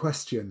troubling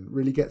question,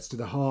 really gets to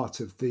the heart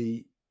of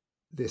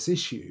this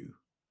issue.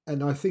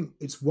 And I think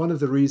it's one of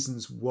the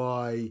reasons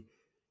why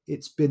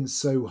it's been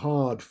so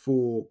hard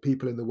for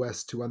people in the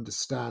West to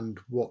understand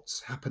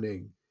what's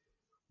happening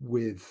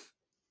with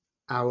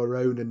our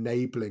own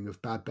enabling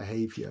of bad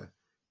behavior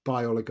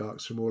by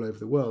oligarchs from all over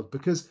the world.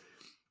 Because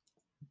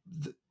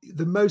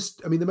the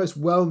most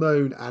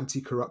well-known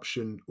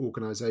anti-corruption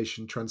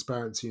organization,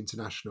 Transparency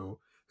International,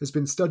 has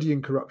been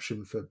studying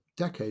corruption for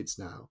decades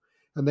now.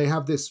 And they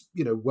have this,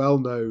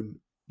 well-known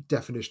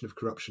definition of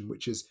corruption,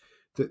 which is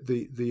that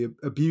the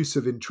abuse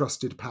of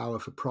entrusted power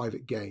for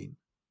private gain,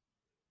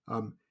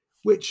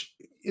 which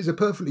is a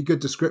perfectly good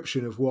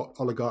description of what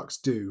oligarchs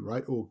do,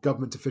 right? Or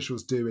government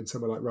officials do in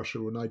somewhere like Russia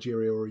or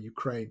Nigeria or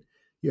Ukraine.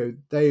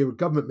 They are a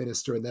government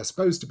minister and they're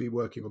supposed to be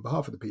working on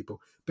behalf of the people,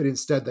 but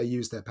instead they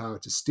use their power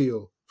to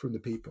steal from the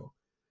people.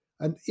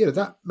 And,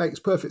 that makes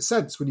perfect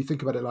sense when you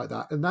think about it like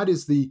that. And that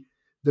is the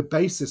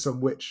basis on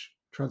which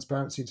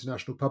Transparency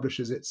International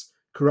publishes its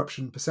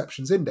Corruption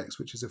Perceptions Index,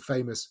 which is a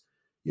famous,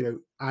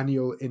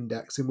 annual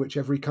index in which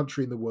every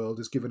country in the world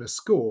is given a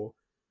score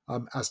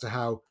as to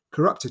how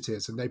corrupt it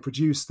is. And they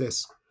produce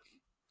this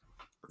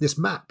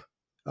map,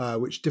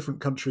 which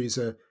different countries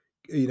are,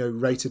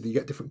 rated. You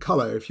get different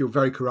color. If you're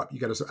very corrupt, you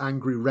get a sort of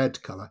angry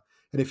red color.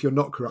 And if you're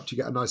not corrupt, you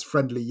get a nice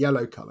friendly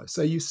yellow color.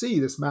 So you see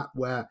this map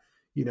where,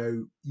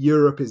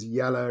 Europe is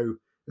yellow,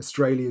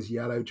 Australia's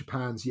yellow,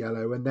 Japan's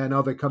yellow, and then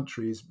other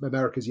countries,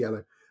 America's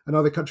yellow, and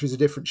other countries are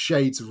different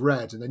shades of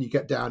red. And then you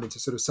get down into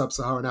sort of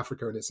sub-Saharan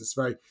Africa, and it's this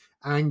very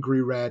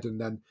angry red.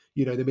 And then,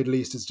 the Middle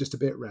East is just a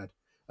bit red.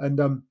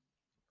 And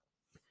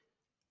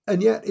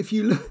yet, if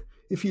you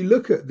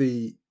look at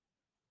the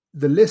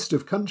list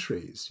of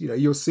countries,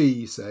 you'll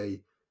see,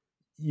 say,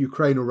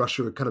 Ukraine or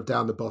Russia are kind of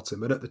down the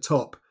bottom, and at the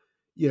top,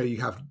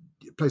 you have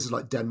places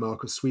like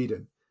Denmark or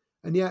Sweden.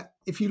 And yet,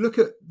 if you look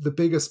at the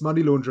biggest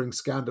money laundering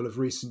scandal of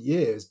recent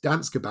years,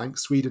 Danske Bank,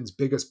 Sweden's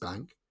biggest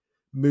bank,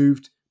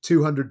 moved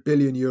 200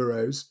 billion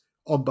euros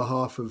on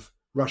behalf of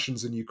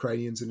Russians and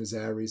Ukrainians and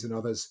Azeris and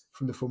others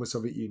from the former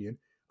Soviet Union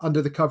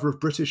under the cover of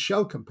British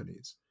shell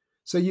companies.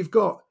 So you've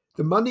got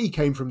the money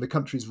came from the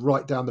countries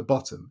right down the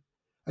bottom,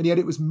 And yet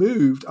it was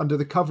moved under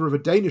the cover of a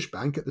Danish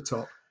bank at the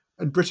top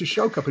and British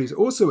shell companies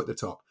also at the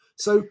top.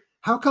 So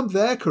how come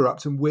they're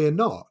corrupt and we're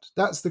not?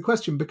 That's the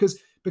question,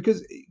 because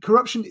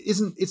corruption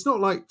it's not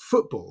like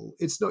football.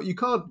 It's not, you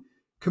can't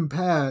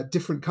compare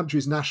different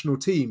countries' national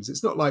teams.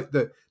 It's not like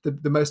the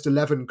most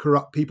 11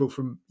 corrupt people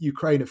from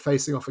Ukraine are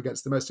facing off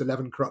against the most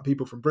 11 corrupt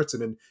people from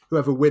Britain, and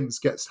whoever wins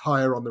gets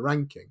higher on the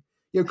ranking.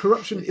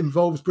 Corruption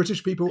involves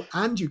British people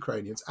and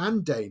Ukrainians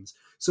and Danes.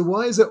 So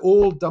why is it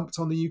all dumped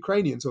on the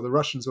Ukrainians or the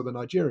Russians or the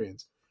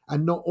Nigerians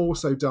and not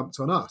also dumped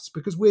on us?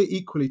 Because we're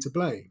equally to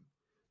blame.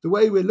 The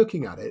way we're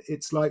looking at it,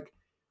 it's like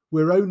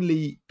we're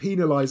only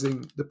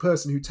penalising the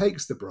person who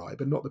takes the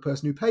bribe and not the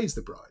person who pays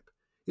the bribe.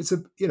 It's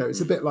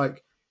a bit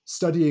like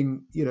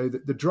studying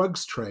the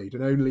drugs trade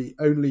and only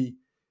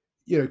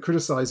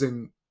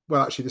criticising.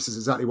 Well, actually, this is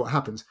exactly what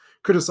happens.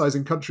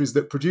 Criticising countries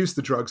that produce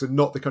the drugs and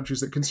not the countries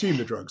that consume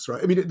the drugs,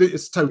 right? I mean,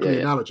 it's totally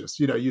analogous.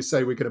 You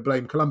say we're going to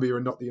blame Colombia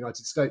and not the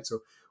United States,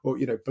 or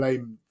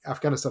blame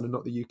Afghanistan and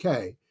not the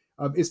UK.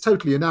 It's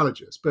totally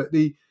analogous. But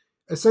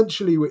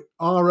essentially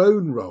our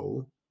own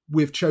role,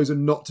 we've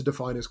chosen not to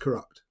define as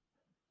corrupt.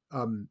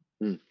 But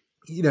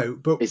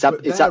is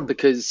that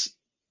because?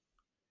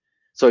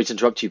 Sorry to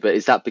interrupt you, but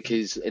is that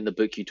because in the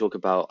book you talk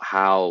about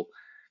how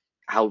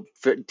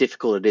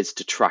difficult it is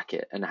to track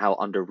it and how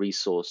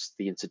under-resourced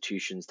the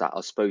institutions that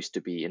are supposed to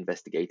be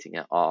investigating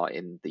it are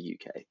in the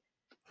UK?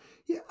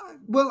 Yeah,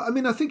 well, I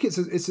mean, I think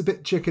it's a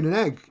bit chicken and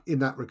egg in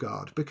that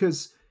regard,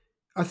 because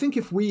I think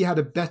if we had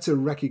a better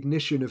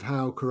recognition of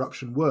how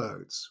corruption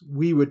works,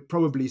 we would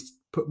probably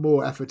put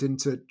more effort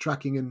into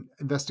tracking and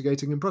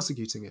investigating and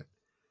prosecuting it.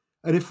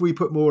 And if we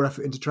put more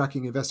effort into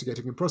tracking,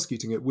 investigating and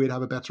prosecuting it, we'd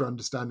have a better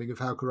understanding of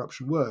how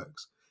corruption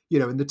works.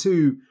 And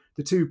the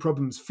two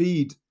problems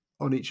feed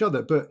on each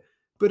other, but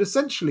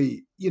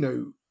essentially,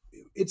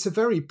 it's a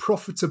very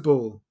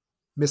profitable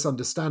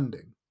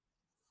misunderstanding.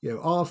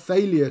 Our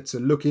failure to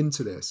look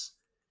into this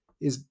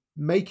is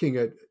making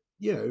a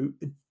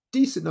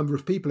decent number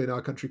of people in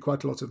our country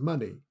quite a lot of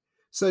money.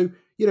 So,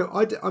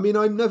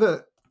 I'm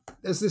never,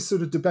 there's this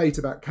sort of debate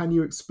about, can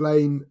you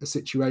explain a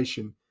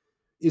situation?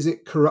 Is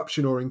it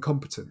corruption or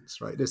incompetence,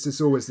 right?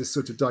 There's always this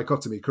sort of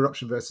dichotomy,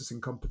 corruption versus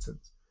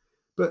incompetence.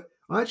 But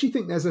I actually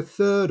think there's a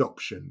third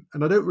option,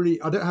 and I don't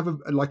have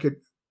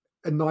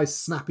a nice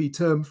snappy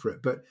term for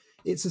it, but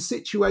it's a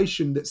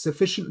situation that's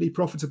sufficiently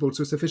profitable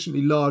to a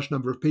sufficiently large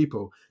number of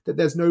people that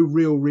there's no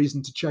real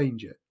reason to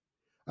change it.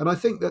 And I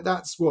think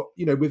that's what,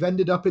 we've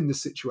ended up in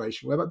this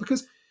situation where,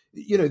 because,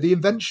 the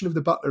invention of the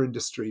butler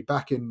industry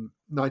back in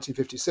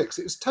 1956,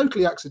 it was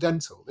totally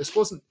accidental.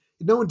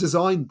 No one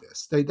designed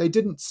this. They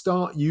didn't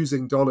start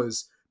using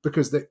dollars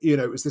because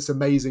it was this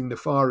amazing,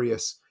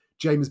 nefarious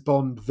James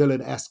Bond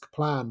villain-esque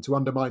plan to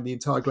undermine the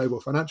entire global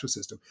financial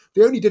system.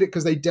 They only did it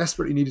because they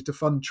desperately needed to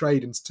fund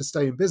trade and to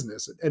stay in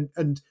business.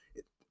 And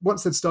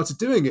once they'd started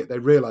doing it, they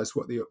realized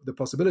what the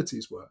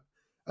possibilities were.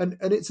 And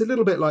it's a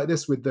little bit like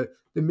this with the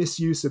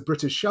misuse of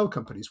British shell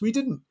companies. We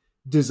didn't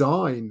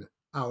design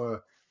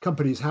our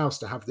company's house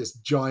to have this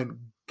giant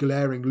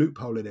glaring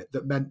loophole in it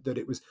that meant that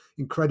it was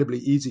incredibly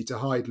easy to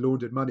hide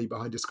laundered money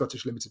behind a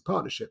Scottish limited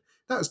partnership.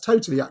 That was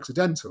totally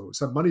accidental.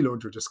 Some money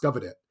launderer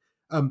discovered it.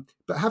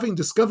 But having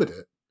discovered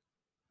it,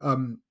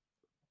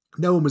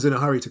 no one was in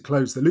a hurry to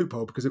close the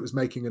loophole because it was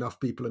making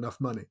enough people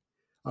enough money.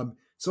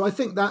 So I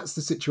think that's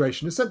the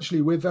situation.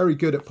 Essentially, we're very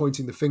good at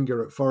pointing the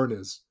finger at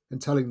foreigners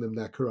and telling them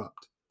they're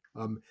corrupt,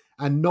 and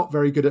not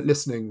very good at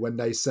listening when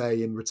they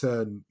say in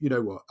return, you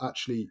know what,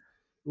 actually,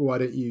 why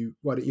don't you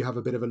have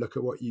a bit of a look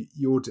at what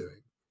you're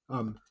doing?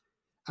 And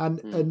I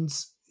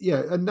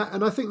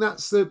think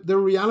that's the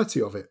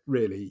reality of it,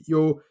 really.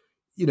 I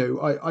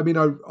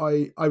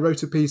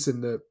wrote a piece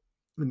in the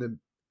one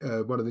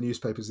of the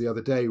newspapers the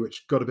other day,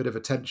 which got a bit of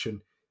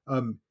attention,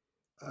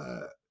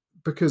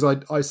 because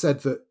I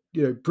said that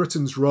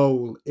Britain's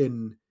role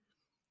to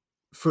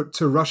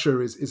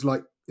Russia is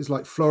like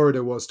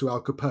Florida was to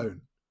Al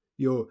Capone.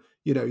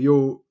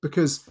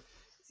 Because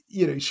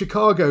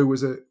Chicago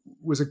was a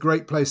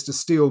great place to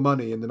steal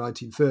money in the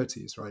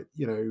 1930s, right?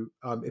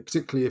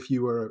 Particularly if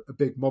you were a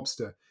big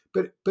mobster,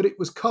 but it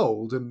was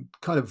cold and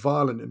kind of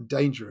violent and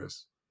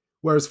dangerous,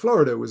 whereas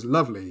Florida was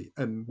lovely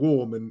and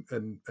warm and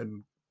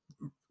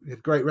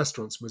had great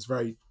restaurants and was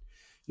very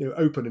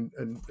open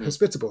and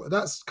hospitable.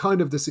 That's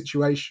kind of the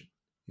situation.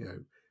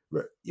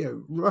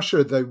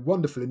 Russia, though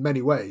wonderful in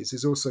many ways,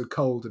 is also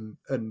cold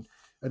and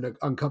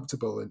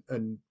uncomfortable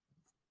and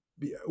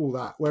all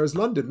that. Whereas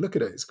London, look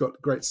at it, it's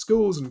got great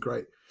schools and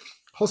great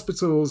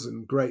hospitals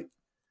and great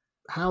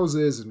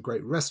houses and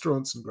great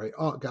restaurants and great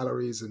art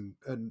galleries and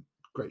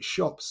great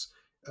shops.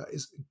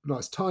 It's a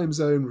nice time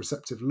zone,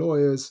 receptive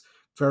lawyers,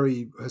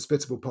 very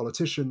hospitable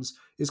politicians.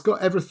 It's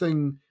got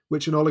everything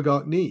which an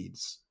oligarch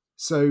needs.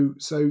 So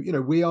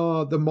we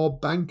are the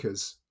mob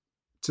bankers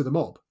to the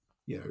mob.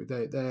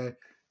 They're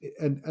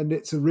and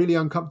it's a really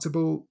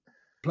uncomfortable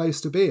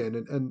place to be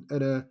in,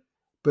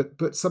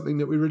 but something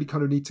that we really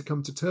kind of need to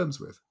come to terms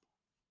with.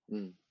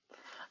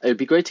 It would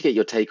be great to get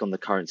your take on the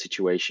current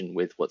situation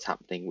with what's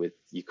happening with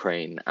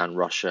Ukraine and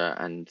Russia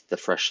and the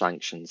fresh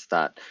sanctions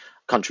that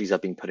countries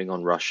have been putting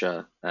on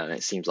Russia, and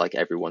it seems like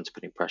everyone's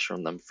putting pressure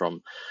on them,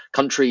 from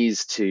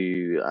countries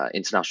to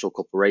international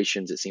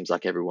corporations. It seems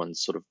like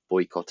everyone's sort of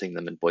boycotting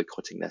them and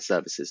boycotting their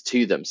services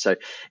to them. So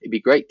it'd be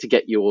great to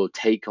get your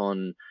take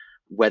on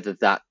whether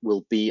that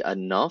will be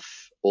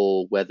enough,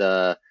 or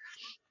whether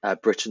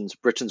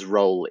Britain's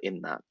role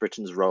in that,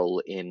 Britain's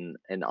role in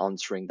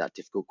answering that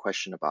difficult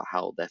question about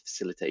how they're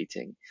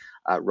facilitating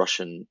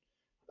Russian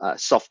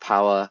soft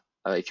power,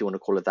 if you want to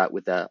call it that,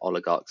 with their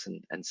oligarchs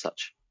and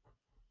such.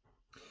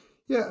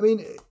 Yeah, I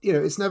mean,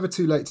 it's never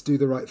too late to do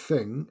the right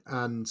thing,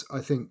 and I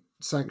think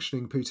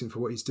sanctioning Putin for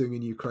what he's doing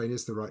in Ukraine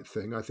is the right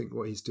thing. I think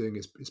what he's doing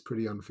is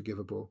pretty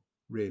unforgivable,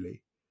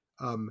 really.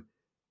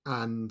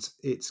 And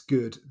it's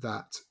good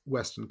that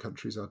Western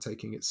countries are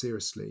taking it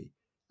seriously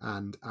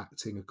and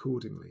acting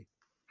accordingly.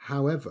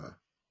 However,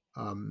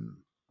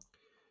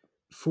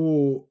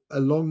 for a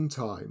long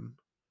time,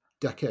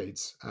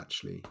 decades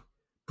actually,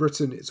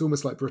 it's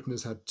almost like Britain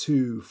has had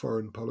two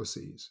foreign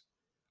policies.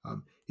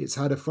 It's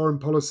had a foreign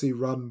policy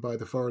run by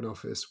the Foreign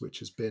Office, which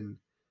has been,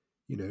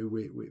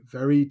 we're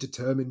very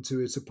determined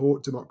to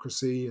support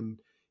democracy and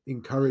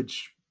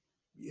encourage,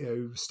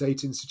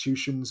 state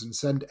institutions and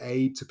send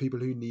aid to people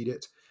who need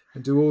it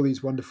and do all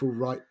these wonderful,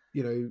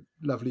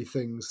 lovely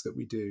things that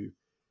we do,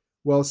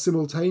 while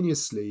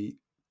simultaneously,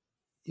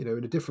 in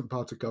a different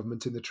part of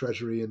government, in the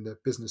Treasury and the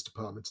business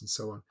department and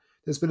so on,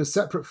 there's been a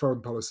separate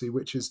foreign policy,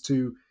 which is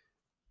to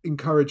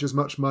encourage as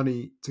much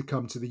money to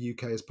come to the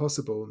UK as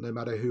possible, no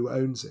matter who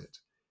owns it.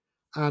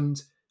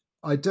 And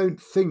I don't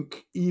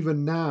think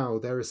even now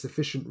there is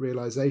sufficient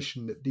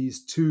realization that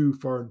these two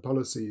foreign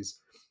policies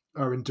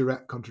are in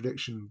direct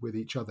contradiction with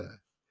each other.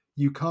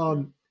 You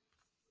can't,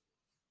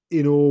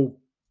 in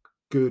all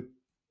good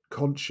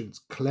conscience,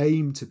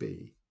 claim to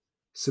be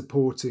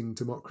supporting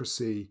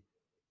democracy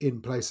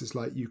in places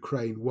like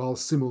Ukraine while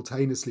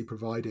simultaneously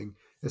providing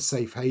a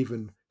safe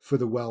haven for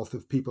the wealth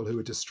of people who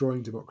are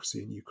destroying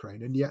democracy in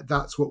Ukraine. And yet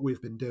that's what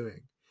we've been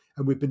doing.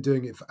 And we've been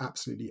doing it for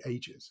absolutely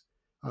ages.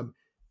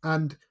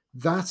 And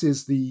that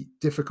is the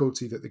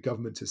difficulty that the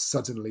government is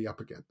suddenly up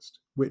against,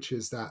 which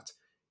is that,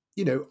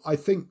 I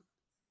think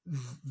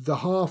the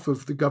half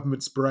of the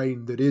government's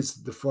brain that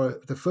is the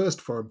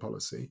first foreign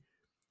policy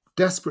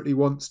desperately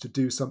wants to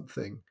do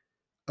something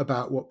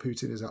about what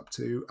Putin is up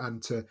to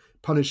and to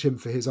punish him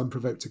for his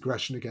unprovoked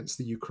aggression against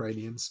the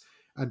Ukrainians,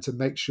 and to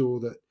make sure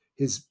that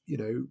his,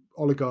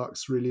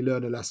 oligarchs really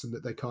learn a lesson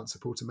that they can't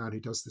support a man who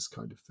does this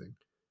kind of thing.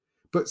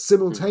 But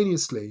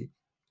simultaneously,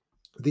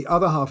 the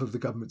other half of the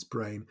government's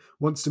brain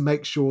wants to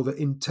make sure that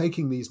in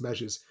taking these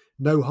measures,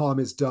 no harm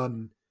is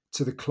done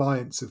to the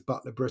clients of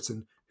Butler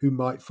Britain who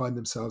might find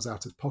themselves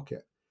out of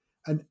pocket.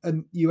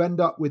 And you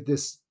end up with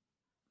this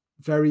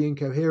very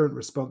incoherent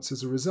response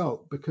as a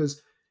result,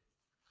 because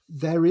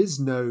there is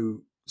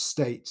no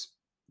state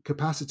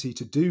capacity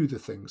to do the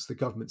things the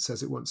government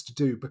says it wants to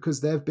do,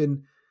 because they've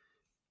been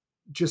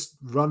just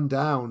run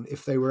down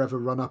if they were ever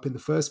run up in the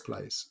first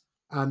place.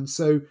 And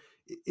so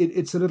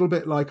it's a little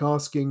bit like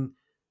asking,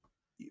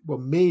 well,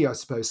 me, I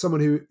suppose, someone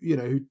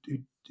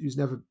who's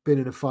never been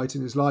in a fight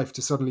in his life,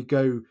 to suddenly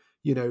go,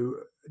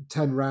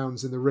 10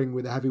 rounds in the ring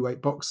with a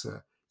heavyweight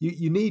boxer.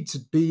 You need to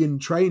be in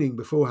training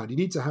beforehand. You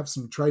need to have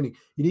some training.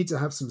 You need to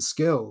have some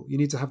skill. You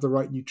need to have the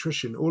right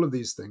nutrition, all of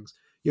these things.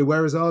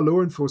 Whereas our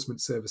law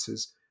enforcement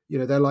services,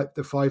 they're like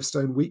the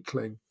 5-stone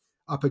weakling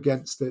up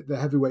against the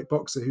heavyweight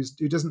boxer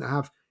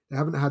they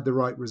haven't had the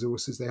right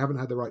resources. They haven't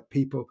had the right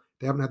people.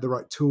 They haven't had the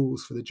right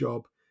tools for the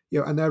job.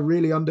 And they're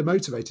really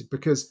undermotivated,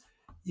 because,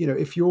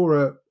 if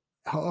you're a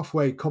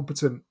halfway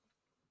competent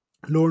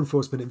law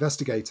enforcement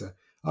investigator,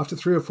 after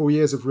 3 or 4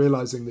 years of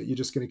realizing that you're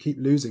just going to keep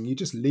losing, you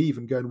just leave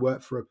and go and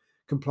work for a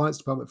compliance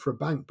department for a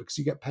bank, because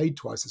you get paid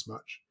twice as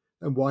much.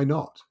 And why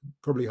not?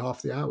 Probably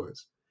half the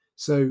hours.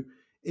 So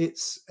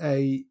it's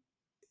a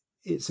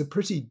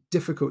pretty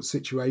difficult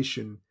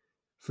situation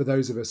for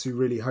those of us who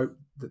really hope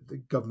that the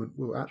government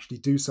will actually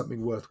do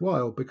something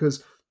worthwhile,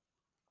 because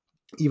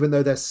even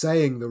though they're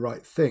saying the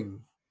right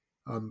thing,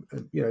 and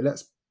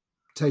let's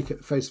take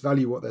at face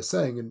value what they're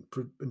saying and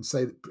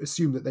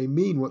assume that they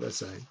mean what they're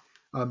saying,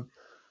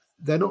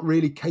 they're not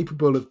really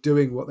capable of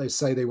doing what they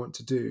say they want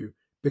to do,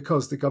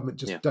 because the government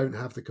just don't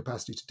have the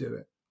capacity to do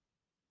it.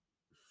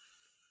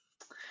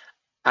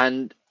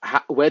 And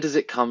where does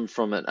it come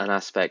from, an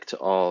aspect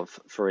of,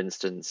 for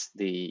instance,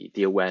 the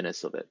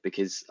awareness of it?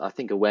 Because I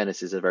think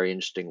awareness is a very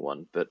interesting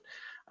one, but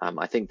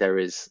I think there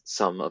is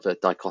some of a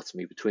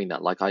dichotomy between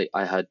that. Like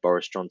I heard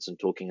Boris Johnson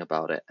talking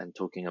about it, and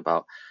talking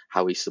about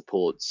how he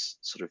supports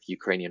sort of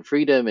Ukrainian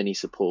freedom, and he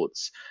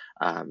supports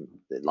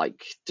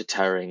like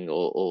deterring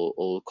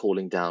or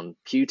calling down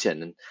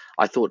Putin. And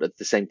I thought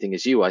the same thing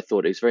as you. I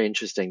thought it was very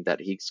interesting that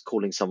he's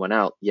calling someone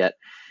out, yet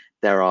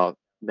there are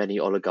many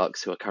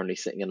oligarchs who are currently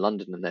sitting in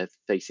London and they're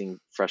facing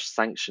fresh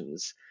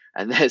sanctions,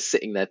 and they're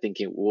sitting there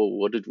thinking, well,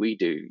 what did we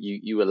do?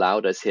 You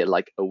allowed us here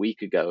like a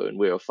week ago and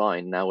we were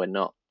fine. Now we're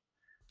not.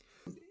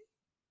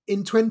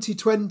 In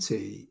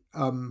 2020,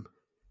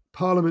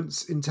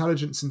 Parliament's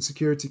Intelligence and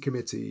Security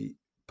Committee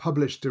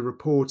published a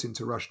report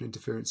into Russian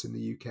interference in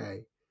the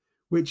UK,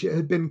 which it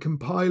had been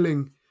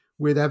compiling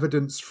with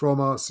evidence from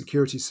our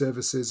security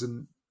services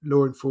and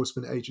law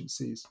enforcement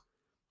agencies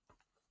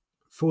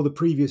for the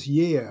previous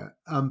year.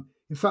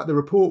 In fact, the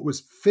report was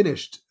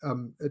finished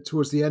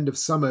towards the end of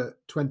summer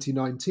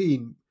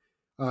 2019,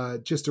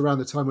 just around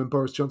the time when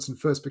Boris Johnson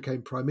first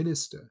became Prime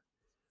Minister.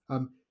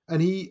 And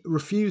he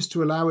refused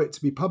to allow it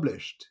to be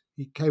published.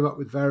 He came up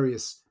with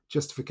various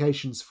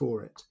justifications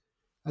for it.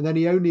 And then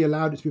he only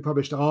allowed it to be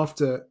published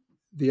after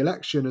the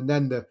election, and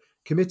then the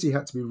committee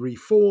had to be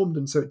reformed,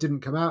 and so it didn't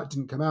come out.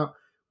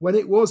 When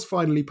it was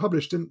finally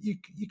published, and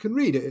you can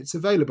read it, it's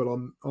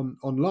available on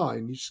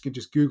online. You can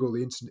just Google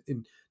the internet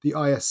in the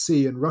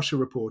ISC and Russia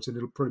report, and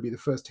it'll probably be the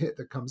first hit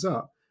that comes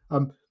up.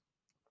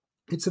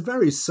 It's a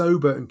very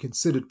sober and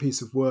considered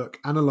piece of work,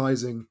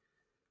 analysing,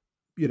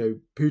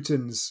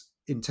 Putin's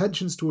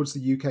intentions towards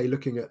the UK,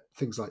 looking at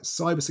things like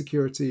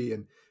cybersecurity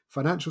and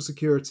financial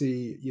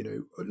security.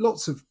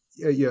 Lots of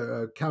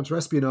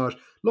counter-espionage,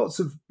 lots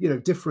of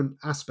different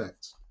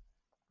aspects,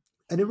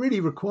 and it really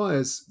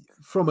requires,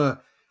 from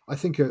a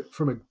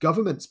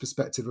government's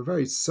perspective, a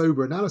very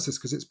sober analysis,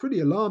 because it's pretty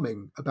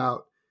alarming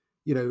about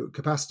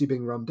capacity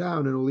being run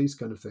down and all these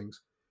kind of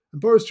things.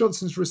 And Boris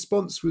Johnson's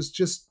response was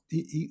just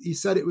he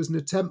said it was an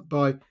attempt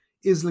by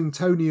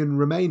Islingtonian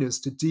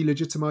Remainers to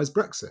delegitimise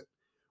Brexit,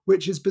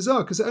 which is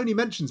bizarre because it only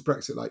mentions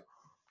Brexit like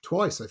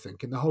twice, I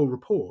think, in the whole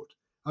report.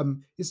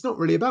 It's not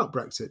really about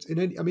Brexit.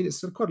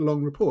 It's quite a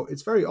long report.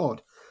 It's very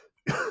odd.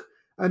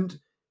 And,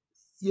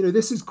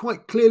 this is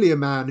quite clearly a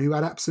man who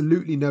had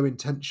absolutely no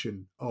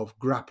intention of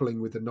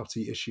grappling with the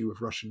knotty issue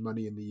of Russian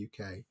money in the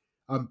UK.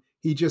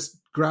 He just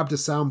grabbed a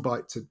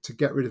soundbite to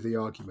get rid of the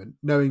argument,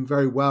 knowing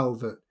very well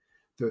that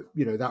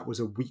that was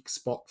a weak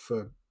spot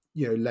for,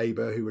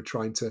 Labour, who were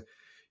trying to,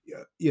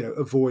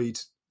 avoid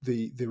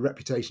the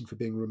reputation for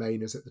being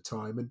Remainers at the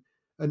time.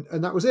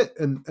 And that was it.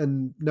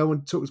 And no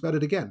one talks about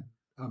it again.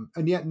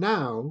 And yet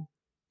now,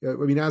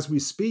 as we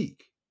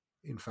speak,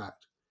 in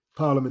fact,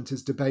 Parliament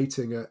is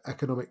debating an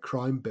economic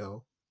crime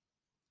bill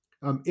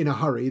in a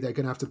hurry. They're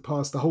going to have to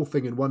pass the whole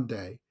thing in one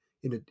day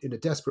in a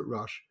desperate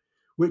rush,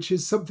 which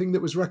is something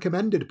that was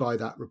recommended by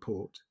that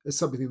report as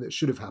something that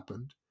should have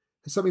happened.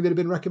 It's something that had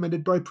been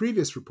recommended by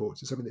previous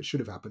reports as something that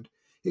should have happened.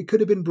 It could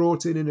have been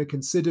brought in a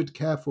considered,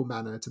 careful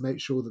manner to make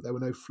sure that there were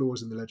no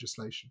flaws in the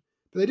legislation.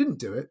 But they didn't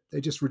do it.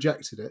 They just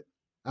rejected it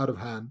out of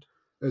hand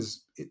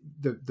as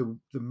the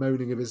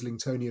moaning of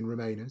Islingtonian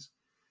Remainers.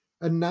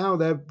 And now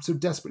they're sort of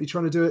desperately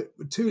trying to do it.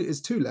 It's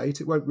too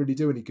late. It won't really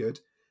do any good.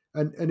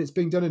 And it's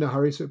being done in a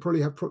hurry, so it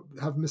probably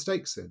have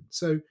mistakes in.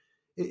 So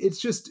it's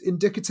just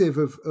indicative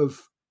of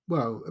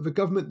a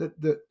government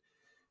that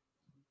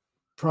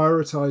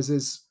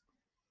prioritizes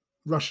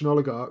Russian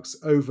oligarchs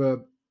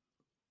over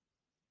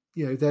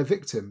their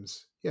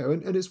victims.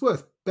 And it's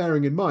worth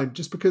bearing in mind,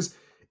 just because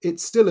it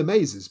still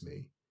amazes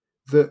me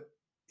that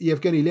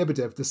Yevgeny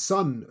Lebedev, the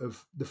son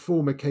of the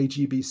former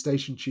KGB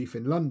station chief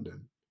in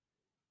London,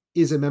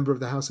 is a member of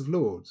the House of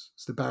Lords.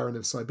 It's the Baron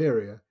of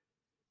Siberia.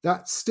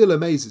 That still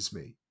amazes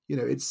me.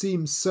 It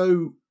seems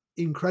so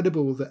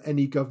incredible that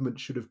any government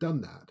should have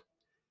done that.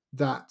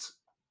 That,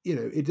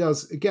 it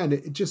does, again,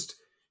 it just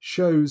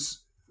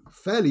shows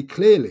fairly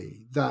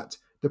clearly that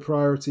the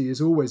priority has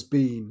always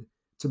been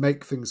to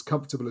make things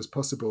comfortable as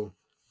possible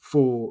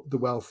for the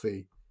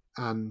wealthy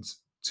and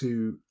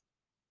to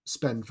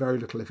spend very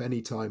little, if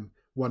any, time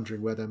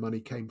wondering where their money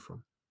came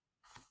from.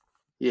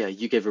 Yeah,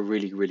 you gave a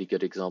really, really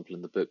good example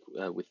in the book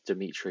with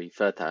Dmitry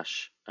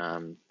Firtash,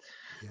 and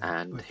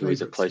who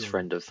is a close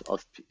friend of.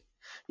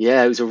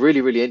 Yeah, it was a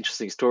really, really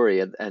interesting story,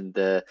 and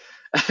I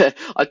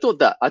thought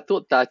that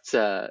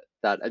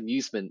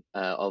amusement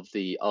of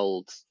the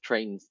old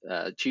train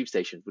tube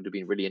station would have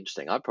been really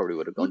interesting. I probably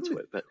would have gone to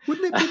it, but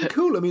wouldn't it have been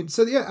cool?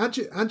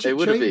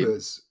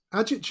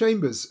 Ajit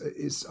Chambers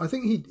is. I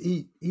think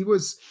he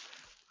was.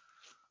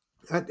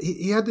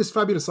 He had this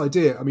fabulous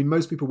idea.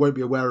 Most people won't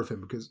be aware of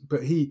him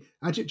but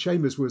Ajit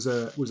Chambers was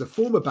a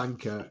former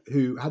banker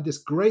who had this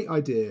great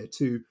idea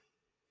to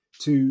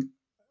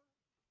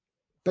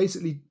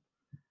basically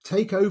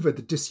take over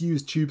the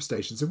disused tube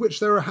stations, of which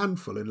there are a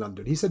handful in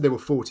London. He said there were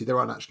 40. There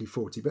aren't actually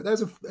 40, but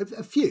there's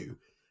a few,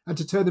 and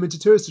to turn them into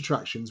tourist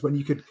attractions when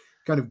you could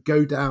kind of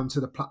go down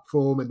to the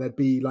platform and there'd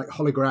be like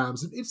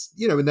holograms, and it's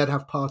and they'd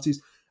have parties.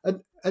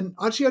 And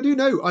actually, I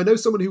know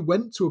someone who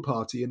went to a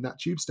party in that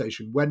tube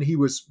station when he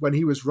was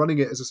running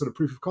it as a sort of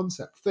proof of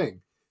concept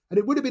thing, and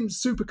it would have been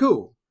super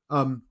cool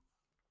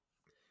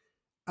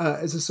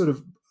as a sort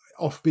of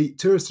offbeat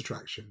tourist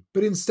attraction.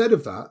 But instead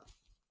of that,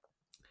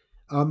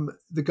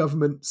 the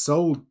government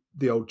sold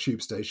the old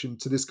tube station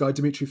to this guy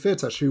Dmitry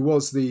Firtash, who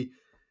was the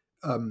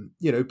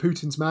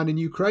Putin's man in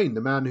Ukraine,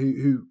 the man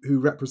who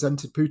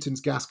represented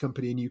Putin's gas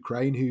company in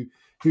Ukraine,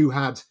 who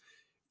had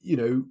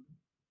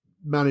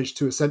managed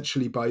to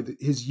essentially, by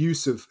his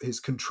use of his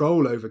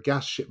control over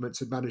gas shipments,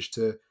 had managed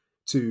to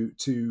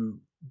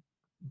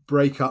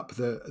break up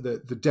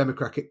the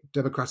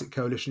democratic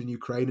coalition in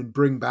Ukraine and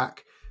bring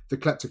back the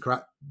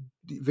kleptocrat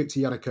Viktor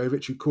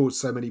Yanukovych, who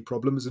caused so many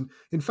problems and,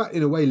 in fact,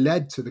 in a way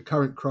led to the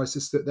current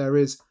crisis that there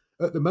is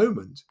at the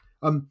moment.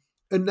 And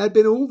there'd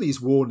been all these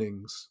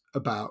warnings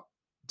about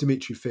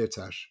Dmitry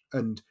Firtash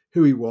and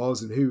who he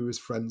was and who he was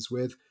friends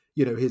with,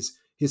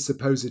 his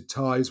supposed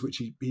ties, which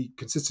he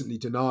consistently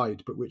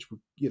denied, but which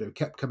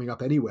kept coming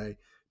up anyway,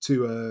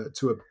 to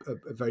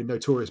a very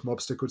notorious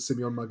mobster called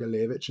Semyon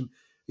Mogilevich. And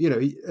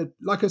he,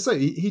 like I say,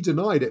 he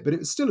denied it, but it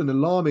was still an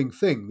alarming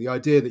thing, the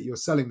idea that you're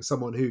selling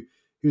someone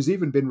who's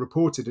even been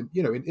reported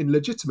in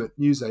legitimate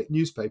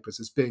newspapers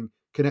as being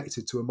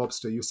connected to a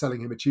mobster. You're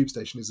selling him a tube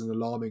station is an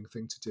alarming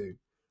thing to do.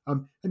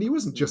 And he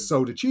wasn't just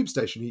sold a tube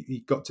station.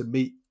 He got to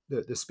meet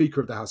the Speaker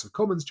of the House of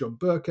Commons, John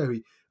Bercow.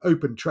 He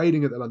opened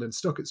trading at the London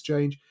Stock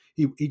Exchange.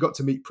 He got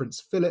to meet Prince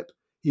Philip.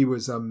 He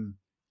was the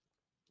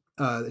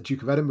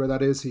Duke of Edinburgh,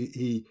 that is.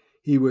 He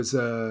was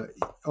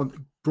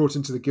brought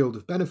into the Guild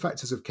of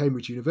Benefactors of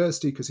Cambridge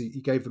University because he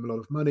gave them a lot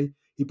of money.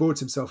 He bought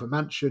himself a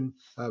mansion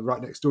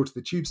right next door to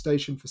the tube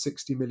station for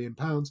 £60 million.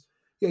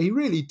 Yeah, he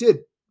really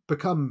did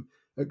become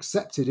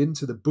accepted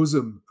into the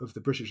bosom of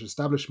the British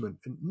establishment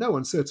in no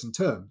uncertain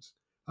terms.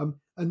 And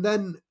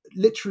then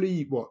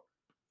literally,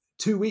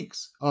 2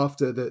 weeks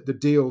after the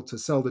deal to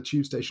sell the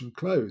tube station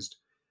closed,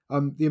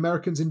 the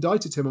Americans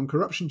indicted him on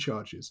corruption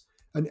charges.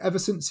 And ever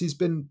since, he's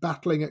been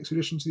battling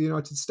extradition to the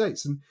United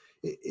States. And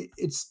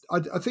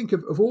I think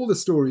of all the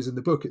stories in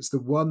the book, it's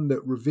the one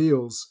that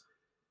reveals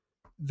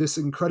this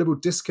incredible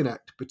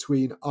disconnect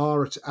between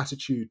our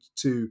attitude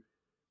to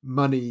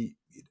money,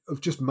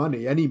 of just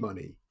money, any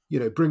money,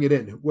 bring it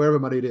in, wherever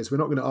money it is. We're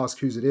not going to ask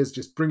whose it is,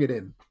 just bring it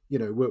in.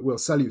 We'll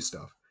sell you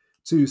stuff.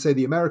 To say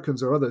the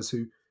Americans or others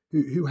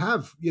who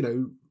have,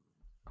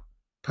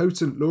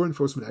 potent law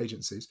enforcement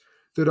agencies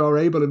that are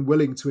able and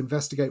willing to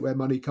investigate where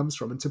money comes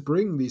from and to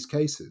bring these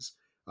cases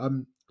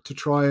to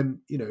try and,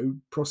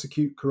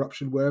 prosecute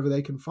corruption wherever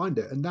they can find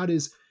it. And that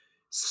is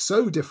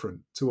so different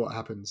to what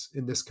happens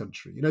in this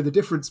country. The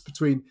difference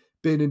between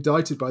being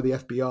indicted by the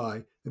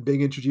FBI and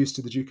being introduced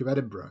to the Duke of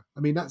Edinburgh. I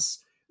mean,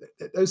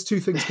 those two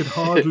things could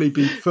hardly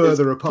be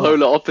further apart.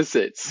 Polar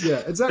opposites.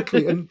 Yeah,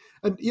 exactly. And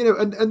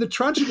the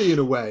tragedy, in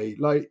a way,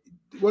 like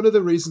one of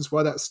the reasons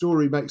why that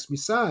story makes me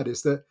sad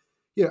is that,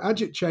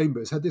 Ajit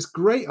Chambers had this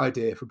great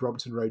idea for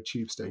Brompton Road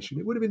Tube Station.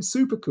 It would have been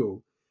super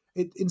cool.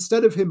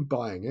 Instead of him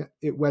buying it,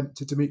 it went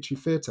to Dmitry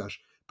Firtash.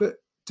 But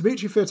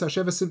Dmitry Firtash,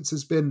 ever since,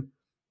 has been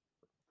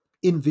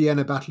in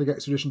Vienna battling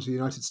extradition to the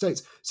United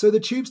States. So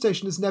the tube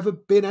station has never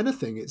been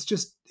anything. It's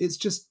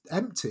just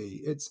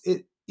empty.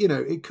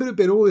 It could have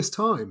been all this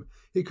time.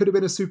 It could have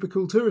been a super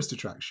cool tourist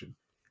attraction.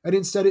 And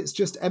instead it's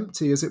just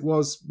empty as it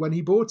was when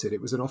he bought it.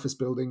 It was an office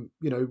building,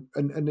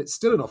 and it's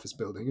still an office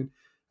building.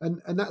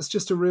 And that's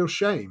just a real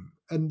shame.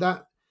 And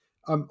that,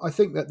 I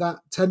think that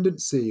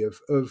tendency of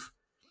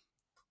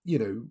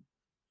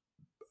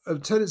a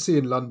tendency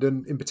in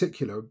London in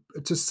particular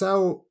to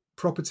sell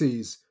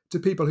properties to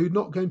people who are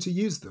not going to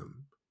use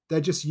them. They're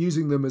just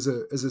using them as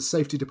a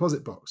safety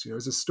deposit box,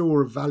 as a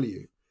store of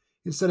value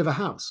instead of a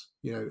house.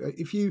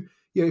 If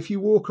you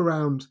walk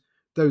around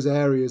those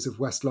areas of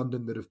West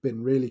London that have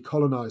been really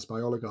colonised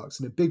by oligarchs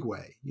in a big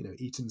way,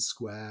 Eaton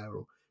Square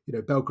or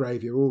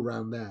Belgravia, all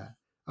around there.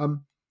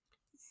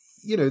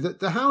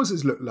 The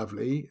houses look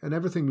lovely and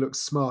everything looks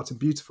smart and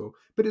beautiful,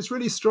 but it's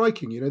really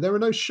striking. There are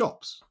no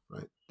shops,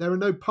 right? There are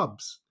no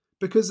pubs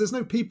because there's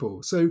no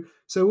people. So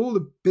all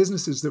the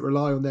businesses that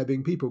rely on there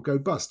being people go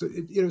bust.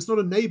 It's not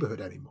a neighbourhood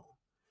anymore.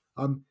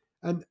 And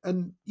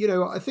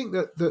I think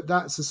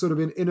that's a sort of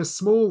in a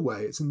small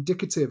way, it's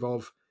indicative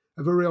of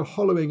a real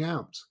hollowing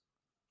out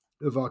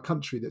of our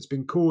country that's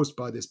been caused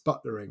by this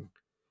butlering.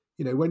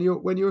 When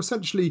you're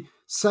essentially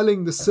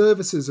selling the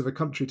services of a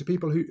country to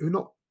people who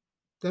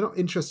they're not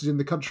interested in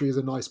the country as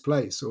a nice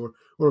place or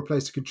a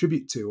place to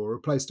contribute to or a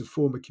place to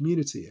form a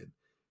community in.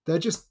 They're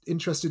just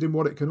interested in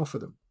what it can offer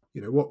them.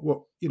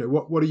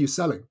 What are you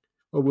selling?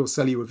 Well, we'll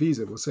sell you a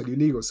visa. We'll sell you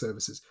legal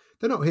services.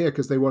 They're not here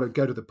because they want to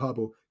go to the pub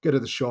or go to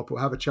the shop or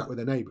have a chat with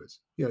their neighbours.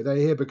 They're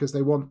here because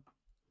they want.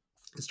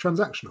 It's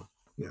transactional.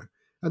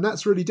 And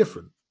that's really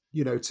different.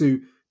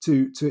 To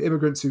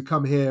immigrants who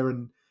come here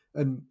and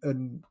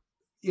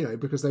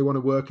because they want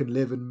to work and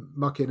live and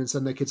muck in and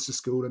send their kids to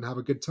school and have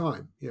a good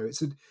time.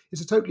 It's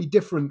a totally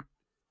different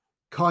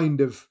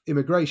kind of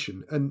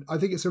immigration. And I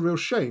think it's a real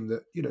shame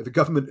that, the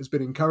government has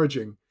been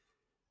encouraging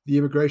the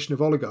immigration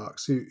of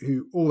oligarchs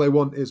who all they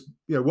want is,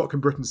 what can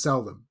Britain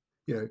sell them,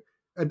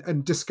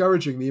 and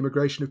discouraging the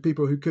immigration of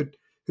people who'd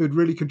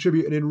really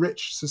contribute and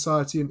enrich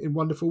society in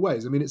wonderful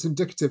ways. I mean, it's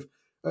indicative,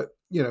 at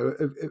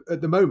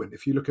the moment,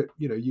 if you look at,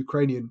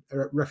 Ukrainian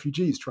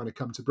refugees trying to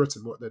come to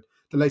Britain, what the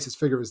latest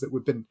figure is that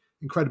we've been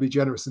incredibly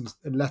generous and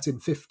let in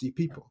 50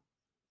 people.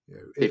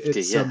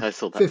 50, I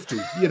saw that. 50,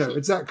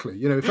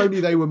 exactly. If only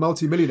they were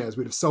multimillionaires,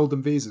 we'd have sold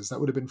them visas. That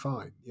would have been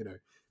fine,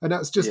 And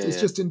that's just,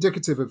 it's just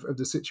indicative of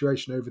the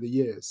situation over the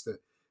years that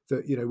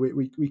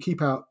we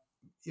keep out,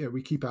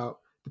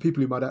 the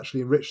people who might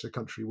actually enrich the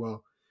country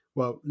while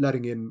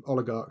letting in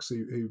oligarchs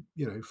who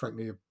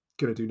frankly are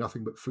going to do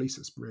nothing but fleece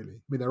us, really.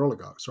 I mean, they're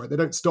oligarchs, right? They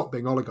don't stop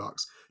being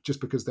oligarchs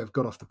just because they've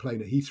got off the plane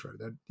at Heathrow.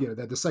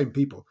 They're the same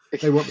people.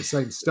 They want the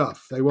same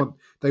stuff. They want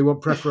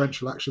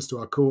preferential access to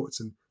our courts,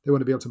 and they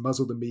want to be able to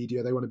muzzle the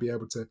media. They want to be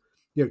able to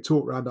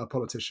talk around our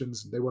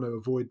politicians, and they want to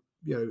avoid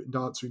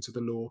answering to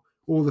the law.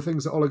 All the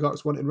things that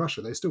oligarchs want in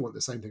Russia, they still want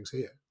the same things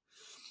here.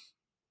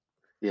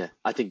 Yeah,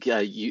 I think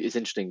it's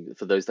interesting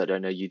for those that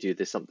don't know. You do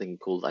there's something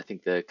called, I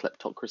think, the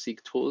kleptocracy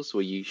tours,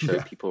 where you show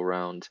Yeah. people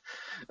around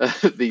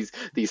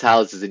these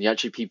houses, and you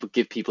actually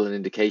give people an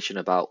indication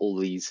about all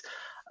these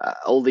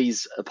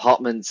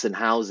apartments and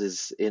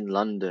houses in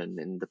London,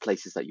 in the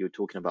places that you were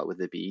talking about,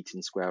 whether it be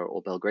Eaton Square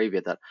or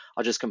Belgravia, that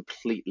are just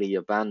completely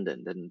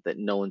abandoned and that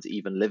no one's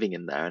even living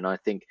in there. And I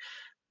think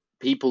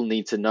people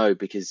need to know,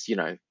 because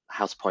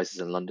house prices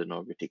in London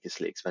are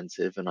ridiculously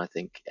expensive, and I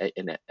think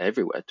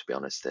everywhere, to be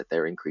honest, that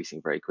they're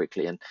increasing very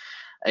quickly. And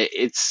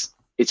it's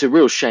a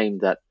real shame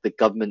that the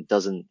government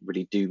doesn't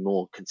really do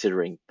more,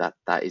 considering that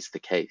is the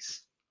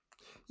case.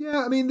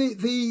 Yeah, I mean,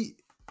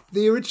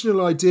 the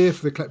original idea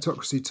for the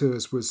kleptocracy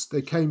tours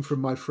they came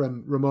from my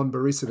friend Roman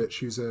Borisovich,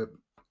 who's a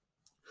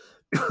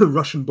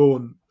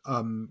Russian-born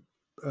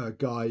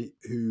guy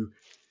who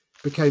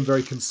became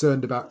very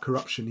concerned about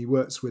corruption. He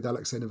works with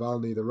Alexei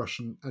Navalny, the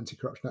Russian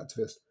anti-corruption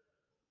activist,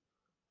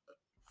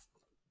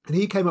 and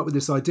he came up with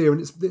this idea,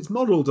 and it's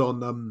modelled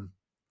on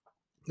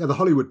the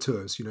Hollywood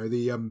tours.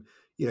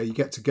 You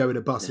get to go in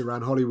a bus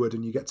around Hollywood,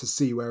 and you get to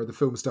see where the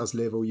film stars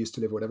live or used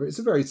to live, or whatever. It's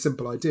a very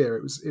simple idea.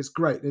 It's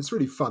great, and it's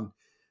really fun.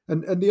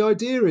 And the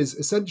idea is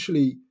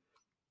essentially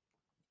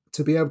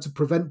to be able to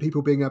prevent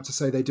people being able to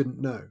say they didn't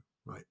know,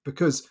 right?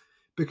 Because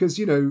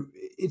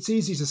it's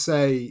easy to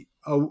say,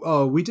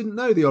 oh, we didn't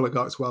know the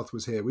oligarch's wealth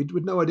was here. We'd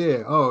no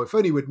idea. Oh, if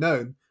only we'd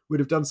known, we'd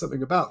have done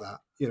something about that.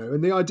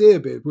 And the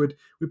idea would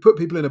put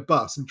people in a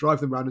bus and drive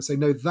them around and say,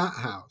 no, that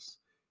house,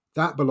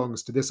 that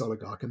belongs to this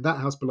oligarch, and that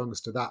house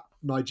belongs to that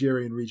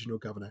Nigerian regional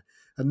governor,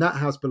 and that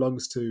house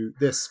belongs to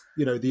this,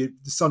 the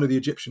son of the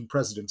Egyptian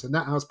president, and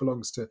that house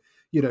belongs to,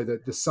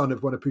 the son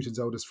of one of Putin's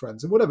oldest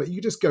friends, and whatever.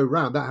 You just go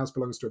around. That house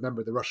belongs to a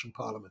member of the Russian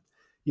parliament,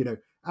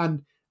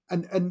 and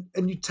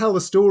you tell the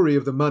story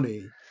of the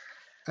money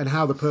and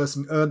how the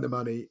person earned the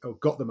money or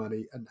got the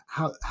money and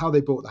how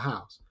they bought the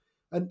house.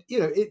 And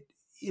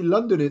in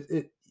London,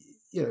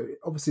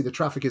 obviously the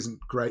traffic isn't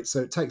great,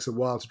 so it takes a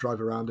while to drive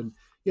around, and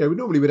we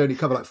normally would only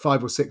cover like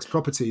 5 or 6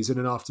 properties in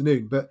an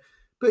afternoon, but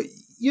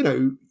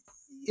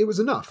it was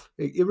enough.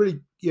 It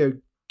really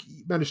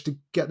managed to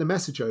get the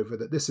message over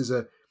that this is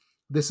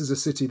a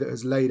city that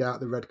has laid out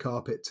the red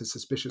carpet to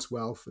suspicious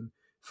wealth, and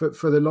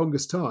for the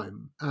longest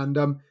time. And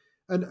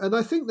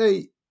I think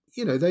they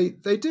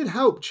did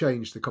help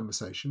change the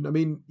conversation. I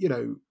mean,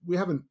 we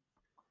haven't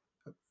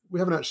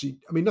actually,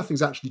 I mean,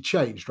 nothing's actually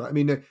changed, right? I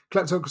mean,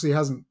 kleptocracy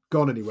hasn't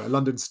gone anywhere.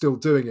 London's still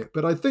doing it,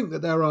 but I think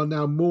that there are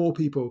now more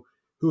people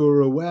who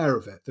are aware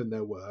of it than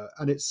there were,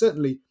 and it's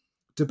certainly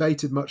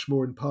debated much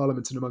more in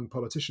Parliament and among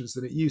politicians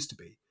than it used to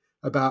be,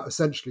 about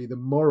essentially the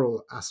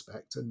moral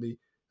aspect and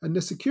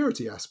the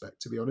security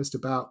aspect, to be honest,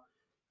 about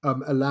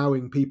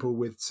allowing people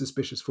with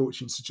suspicious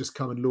fortunes to just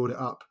come and lord it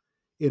up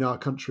in our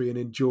country and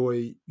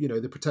enjoy,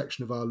 the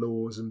protection of our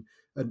laws, and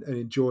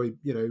enjoy,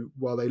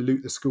 while they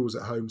loot the schools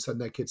at home, send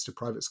their kids to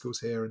private schools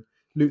here, and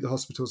loot the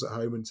hospitals at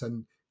home and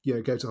send,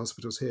 go to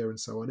hospitals here, and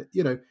so on.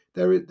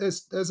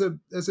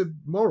 There's a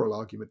moral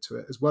argument to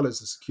it, as well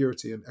as a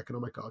security and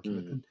economic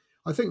argument. And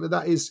I think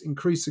that is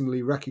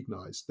increasingly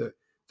recognised,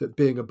 that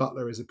being a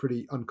butler is a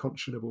pretty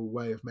unconscionable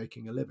way of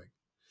making a living.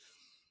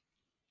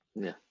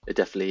 Yeah, it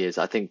definitely is.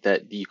 I think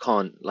that you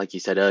can't, like you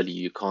said earlier,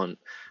 you can't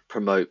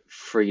promote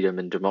freedom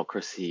and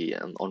democracy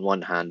on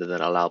one hand, and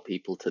then allow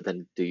people to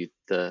then do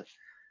the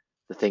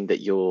thing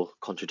that you're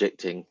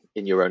contradicting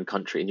in your own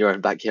country, in your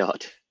own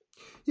backyard.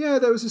 Yeah,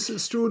 there was this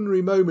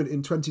extraordinary moment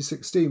in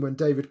 2016 when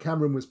David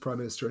Cameron was Prime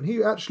Minister, and he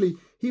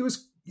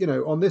was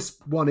on this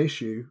one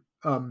issue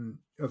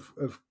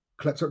of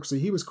kleptocracy,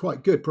 he was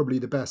quite good, probably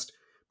the best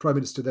Prime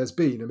Minister there's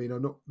been. I mean,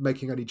 I'm not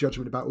making any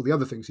judgment about all the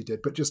other things he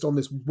did, but just on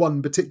this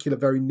one particular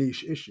very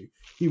niche issue,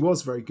 he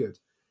was very good.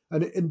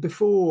 And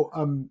before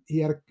he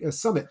had a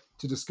summit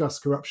to discuss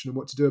corruption and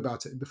what to do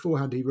about it, and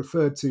beforehand he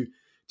referred to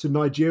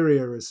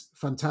Nigeria as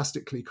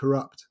fantastically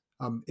corrupt.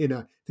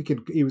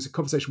 He was a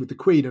conversation with the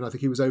Queen, and I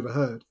think he was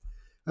overheard.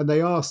 And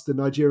they asked the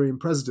Nigerian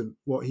president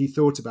what he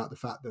thought about the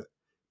fact that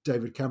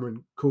David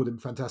Cameron called him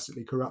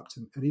fantastically corrupt.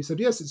 And he said,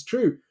 yes, it's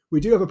true. We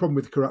do have a problem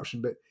with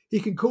corruption, but he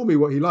can call me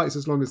what he likes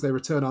as long as they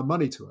return our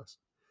money to us.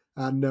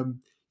 And,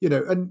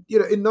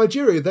 in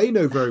Nigeria, they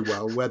know very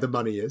well where the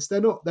money is.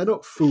 They're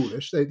not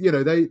foolish. They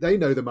know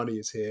the money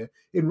is here.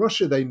 In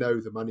Russia, they know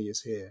the money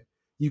is here.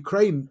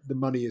 Ukraine, the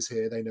money is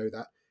here. They know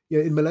that.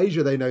 In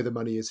Malaysia, they know the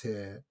money is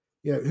here.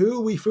 Who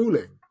are we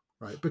fooling,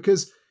 right?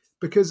 Because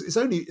it's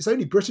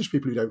only British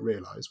people who don't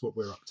realise what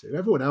we're up to.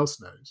 Everyone else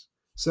knows.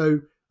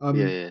 So,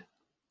 and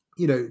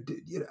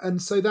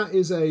so that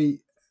is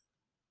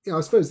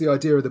I suppose the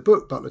idea of the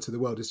book Butler to the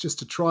World is just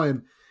to try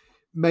and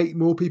make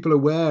more people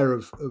aware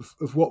of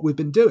what we've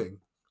been doing.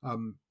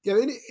 And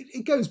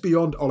it goes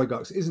beyond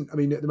oligarchs. It isn't, I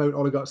mean, at the moment,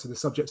 oligarchs are the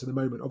subject of the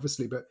moment,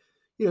 obviously, but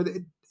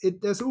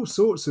there's all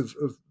sorts of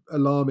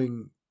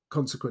alarming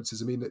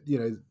consequences. I mean,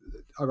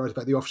 I write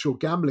about the offshore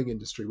gambling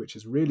industry, which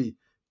is really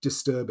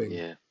disturbing.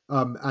 Yeah.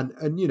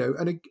 And you know,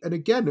 and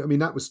again, I mean,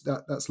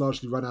 that's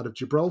largely run out of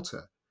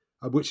Gibraltar,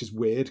 which is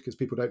weird because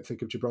people don't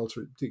think of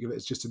Gibraltar, think of it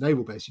as just a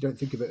naval base. You don't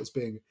think of it as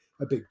being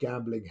a big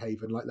gambling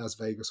haven like Las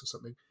Vegas or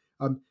something.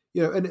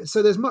 You know, and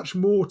so there's much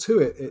more to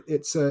it.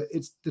 It's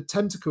the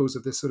tentacles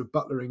of this sort of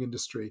butlering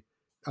industry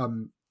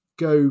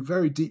go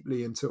very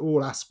deeply into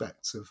all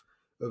aspects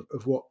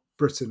of what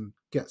Britain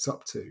gets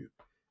up to,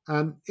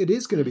 and it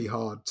is going to be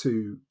hard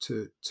to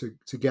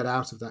get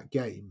out of that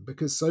game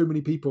because so many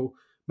people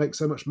make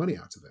so much money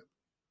out of it.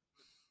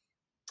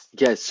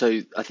 Yeah, so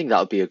I think that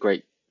would be a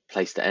great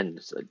place to end.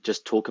 So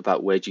just talk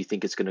about where do you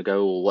think it's going to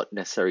go, or what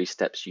necessary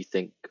steps you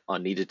think are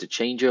needed to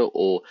change it,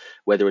 or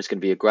whether it's going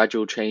to be a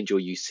gradual change, or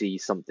you see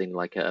something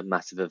like a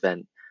massive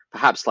event,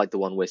 perhaps like the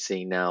one we're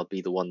seeing now,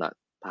 be the one that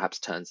perhaps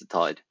turns the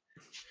tide.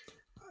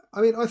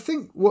 I mean, I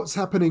think what's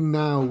happening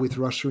now with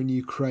Russia and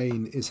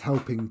Ukraine is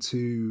helping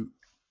to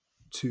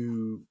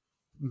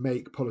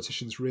make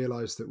politicians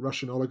realize that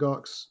Russian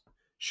oligarchs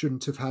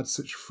shouldn't have had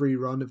such free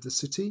run of the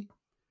city.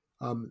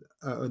 And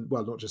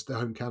well, not just the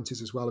home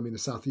counties as well. I mean, the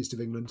southeast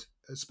of England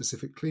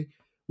specifically,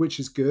 which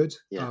is good.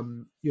 Yeah.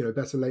 You know,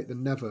 better late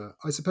than never.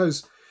 I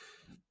suppose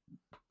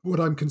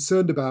what I'm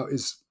concerned about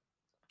is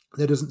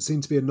there doesn't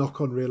seem to be a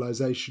knock-on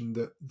realization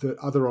that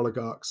other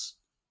oligarchs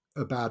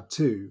are bad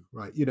too,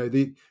 right? You know,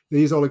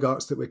 these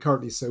oligarchs that we're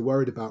currently so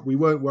worried about, we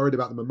weren't worried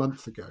about them a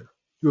month ago.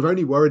 We were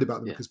only worried about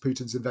them because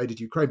Putin's invaded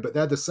Ukraine, but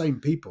they're the same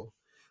people.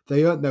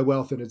 They earned their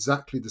wealth in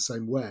exactly the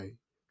same way.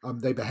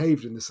 They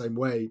behaved in the same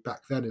way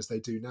back then as they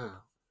do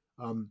now.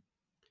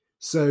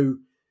 So,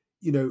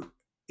 you know,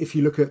 if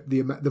you look at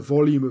the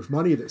volume of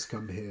money that's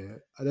come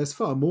here, there's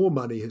far more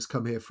money has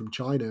come here from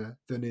China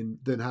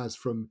than has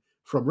from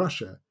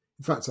Russia.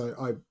 In fact,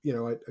 I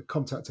a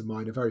contact of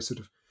mine, a very sort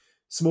of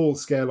small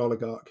scale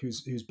oligarch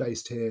who's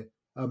based here,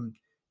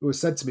 it was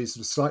said to me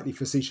sort of slightly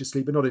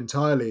facetiously, but not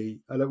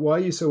entirely, like, why are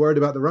you so worried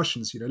about the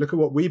Russians? You know, look at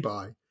what we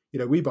buy. You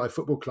know, we buy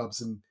football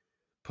clubs and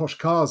posh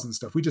cars and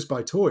stuff. We just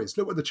buy toys.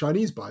 Look what the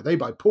Chinese buy. They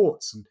buy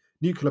ports and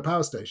nuclear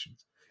power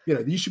stations. You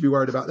know, you should be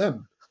worried about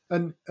them.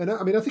 And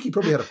I mean, I think he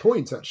probably had a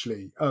point,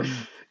 actually. Yeah,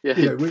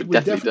 you know, we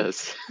definitely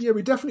does. Yeah,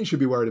 we definitely should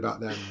be worried about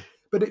them.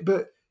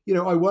 But you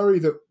know, I worry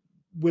that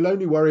we'll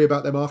only worry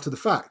about them after the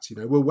fact. You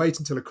know, we'll wait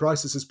until a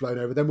crisis has blown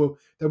over, then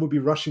we'll be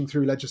rushing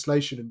through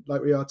legislation and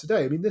like we are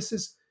today. I mean, this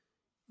is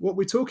what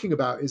we're talking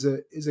about is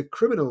a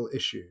criminal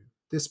issue.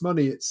 This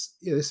money,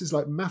 this is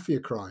like mafia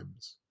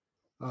crimes.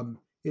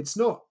 It's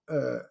not.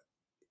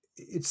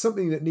 It's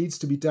something that needs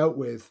to be dealt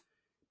with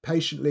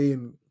patiently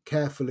and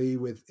carefully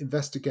with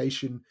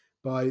investigation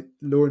by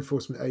law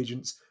enforcement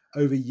agents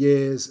over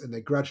years, and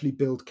they gradually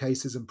build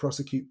cases and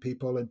prosecute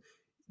people. And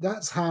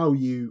that's how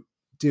you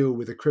deal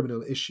with a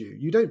criminal issue.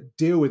 You don't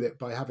deal with it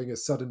by having a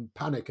sudden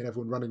panic and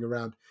everyone running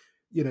around,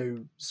 you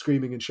know,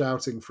 screaming and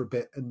shouting for a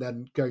bit and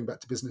then going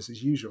back to business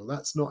as usual.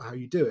 That's not how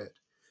you do it.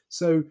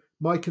 So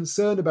my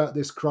concern about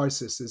this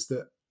crisis is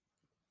that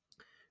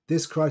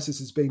this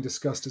crisis is being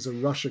discussed as a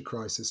Russia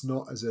crisis,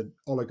 not as an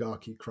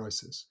oligarchy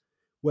crisis,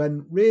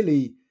 when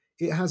really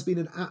it has been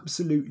an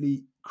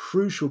absolutely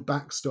crucial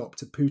backstop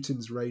to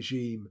Putin's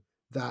regime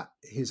that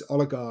his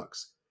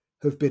oligarchs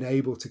have been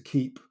able to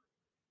keep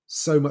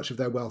so much of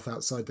their wealth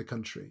outside the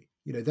country.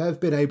 You know, they've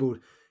been able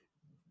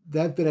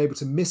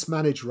to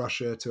mismanage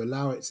Russia, to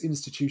allow its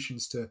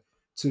institutions to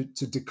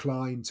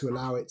decline, to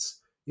allow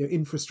its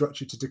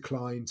infrastructure to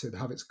decline, to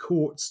have its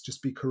courts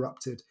just be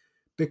corrupted,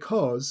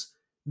 because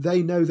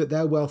they know that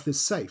their wealth is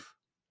safe.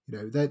 You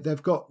know,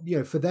 they've got,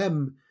 for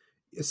them,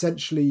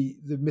 essentially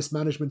the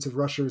mismanagement of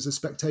Russia is a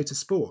spectator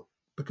sport,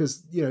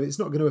 because it's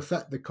not going to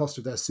affect the cost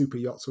of their super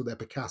yachts or their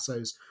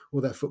Picassos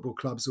or their football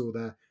clubs or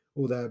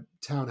their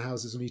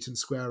townhouses on Eaton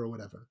Square or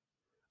whatever.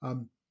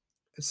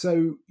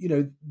 So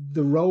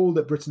the role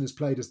that Britain has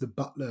played as the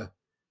butler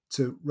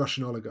to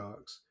Russian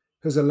oligarchs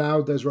has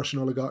allowed those Russian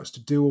oligarchs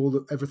to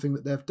do everything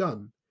that they've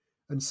done,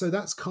 and so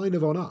that's kind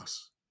of on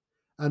us.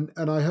 And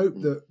I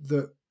hope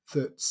that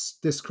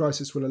this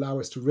crisis will allow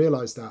us to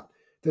realise that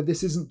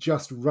this isn't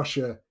just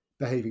Russia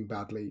behaving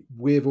badly.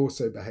 We've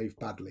also behaved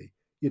badly.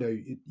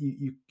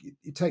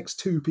 It takes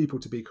two people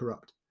to be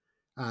corrupt,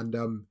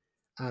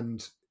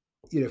 and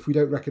if we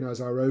don't recognise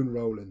our own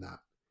role in that,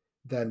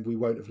 then we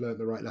won't have learned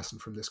the right lesson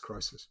from this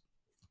crisis.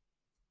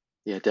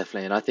 Yeah,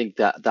 definitely. And I think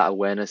that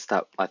awareness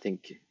that I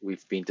think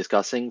we've been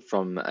discussing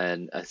from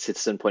a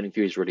citizen point of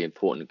view is really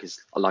important, because,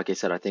 like I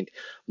said, I think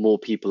more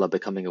people are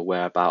becoming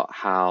aware about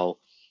how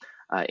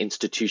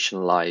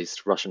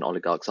institutionalized Russian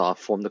oligarchs are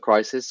from the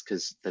crisis,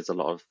 because there's a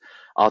lot of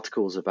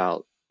articles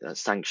about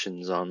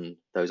sanctions on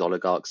those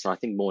oligarchs. And I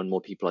think more and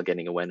more people are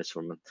getting awareness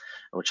from them,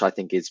 which I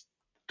think is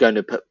going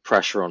to put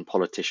pressure on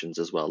politicians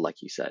as well,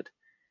 like you said.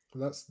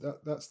 Well,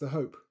 that's the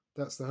hope.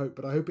 That's the hope.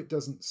 But I hope it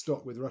doesn't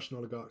stop with Russian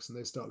oligarchs and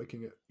they start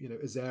looking at,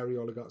 Azeri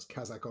oligarchs,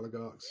 Kazakh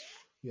oligarchs,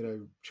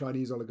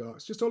 Chinese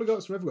oligarchs, just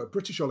oligarchs from everywhere,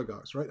 British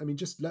oligarchs, right? I mean,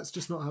 let's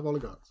just not have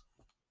oligarchs.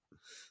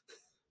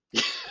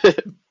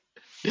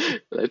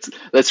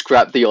 Let's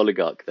scrap the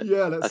oligarch then.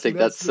 Yeah, I think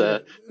that's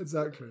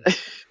exactly.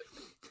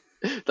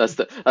 That's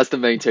the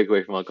main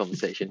takeaway from our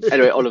conversation.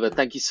 Anyway, Oliver,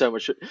 thank you so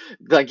much.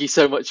 Thank you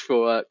so much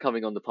for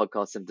coming on the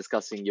podcast and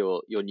discussing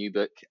your new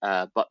book,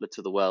 Butler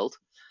to the World,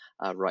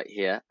 right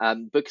here.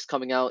 Book is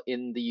coming out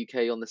in the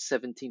UK on the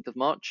 17th of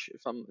March,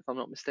 if I'm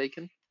not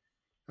mistaken.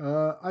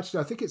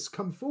 Actually, I think it's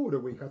come forward a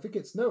week. I think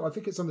it's on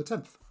the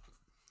 10th.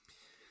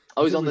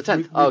 Oh, it's on the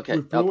 10th. Oh, okay.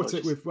 We've brought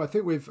it. I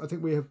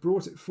think we have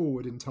brought it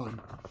forward in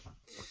time.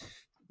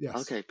 Yes.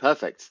 Okay,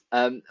 perfect.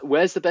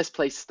 Where's the best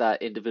place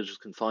that individuals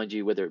can find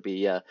you, whether it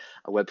be a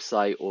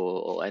website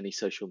or any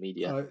social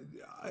media?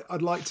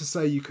 I'd like to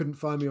say you couldn't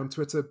find me on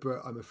Twitter,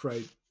 but I'm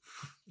afraid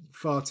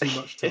far too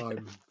much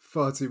time.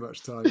 Far too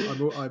much time.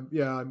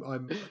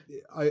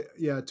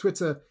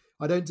 Twitter.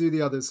 I don't do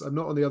the others. I'm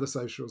not on the other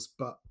socials,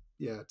 but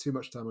yeah, too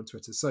much time on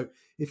Twitter. So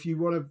if you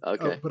want to,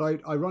 okay. But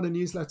I run a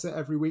newsletter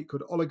every week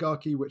called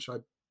Oligarchy, which I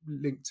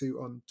link to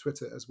on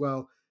Twitter as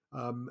well.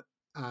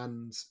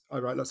 And I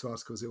write lots of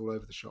articles all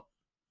over the shop.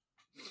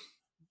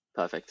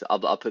 Perfect.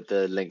 I'll put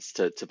the links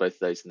to both of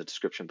those in the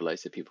description below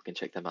so people can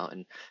check them out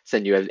and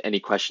send you any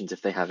questions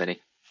if they have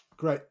any.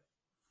 Great.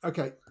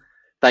 Okay.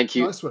 Thank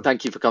you. Nice one.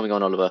 Thank you for coming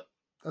on, Oliver.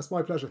 That's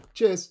my pleasure.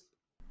 Cheers.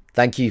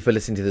 Thank you for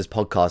listening to this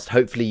podcast.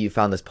 Hopefully you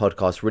found this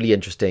podcast really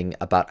interesting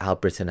about how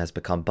Britain has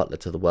become butler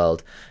to the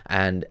world.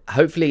 And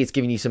hopefully it's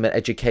giving you some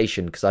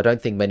education, because I don't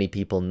think many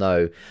people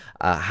know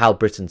how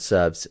Britain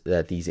serves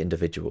these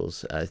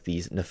individuals,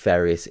 these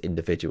nefarious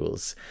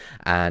individuals.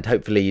 And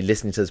hopefully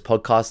listening to this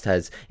podcast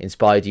has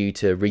inspired you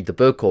to read the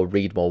book or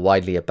read more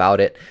widely about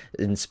it,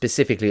 and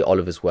specifically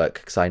Oliver's work,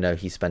 because I know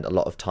he spent a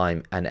lot of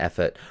time and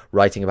effort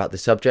writing about the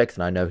subject.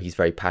 And I know he's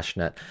very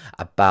passionate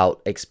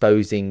about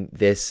exposing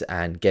this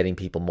and getting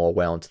people more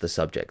aware onto the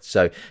subject.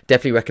 So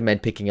definitely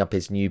recommend picking up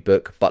his new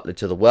book, Butler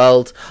to the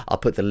World. I'll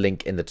put the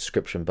link in the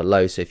description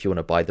below, so if you want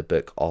to buy the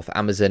book off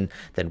Amazon,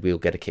 then we'll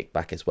get a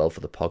kickback as well for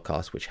the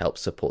podcast, which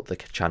helps support the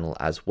channel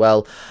as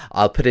well.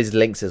 I'll put his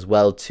links as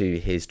well to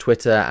his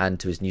Twitter and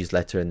to his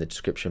newsletter in the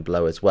description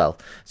below as well,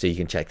 so you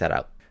can check that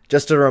out.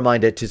 Just a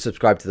reminder to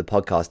subscribe to the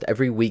podcast.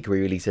 Every week we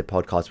release a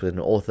podcast with an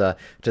author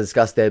to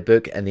discuss their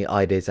book and the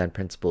ideas and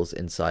principles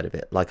inside of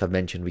it. Like I've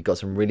mentioned, we've got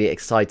some really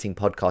exciting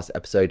podcast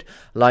episode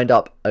lined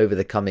up over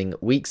the coming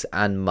weeks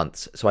and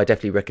months. So I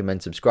definitely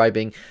recommend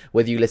subscribing,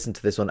 whether you listen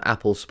to this on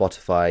Apple,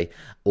 Spotify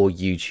or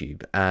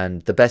YouTube.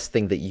 And the best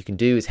thing that you can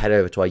do is head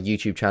over to our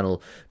YouTube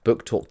channel,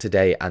 Book Talk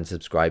Today, and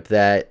subscribe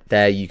there.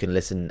 There you can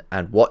listen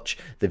and watch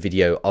the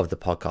video of the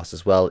podcast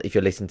as well. If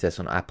you're listening to this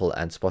on Apple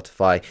and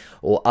Spotify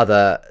or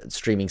other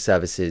streaming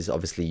services,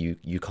 obviously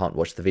you can't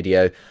watch the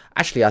video.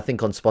 Actually, I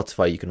think on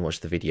Spotify you can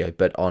watch the video,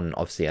 but on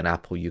obviously an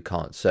Apple you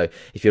can't. So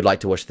if you'd like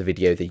to watch the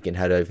video, then you can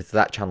head over to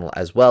that channel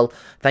as well.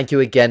 Thank you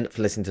again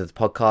for listening to the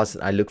podcast,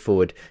 and I look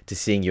forward to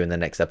seeing you in the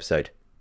next episode.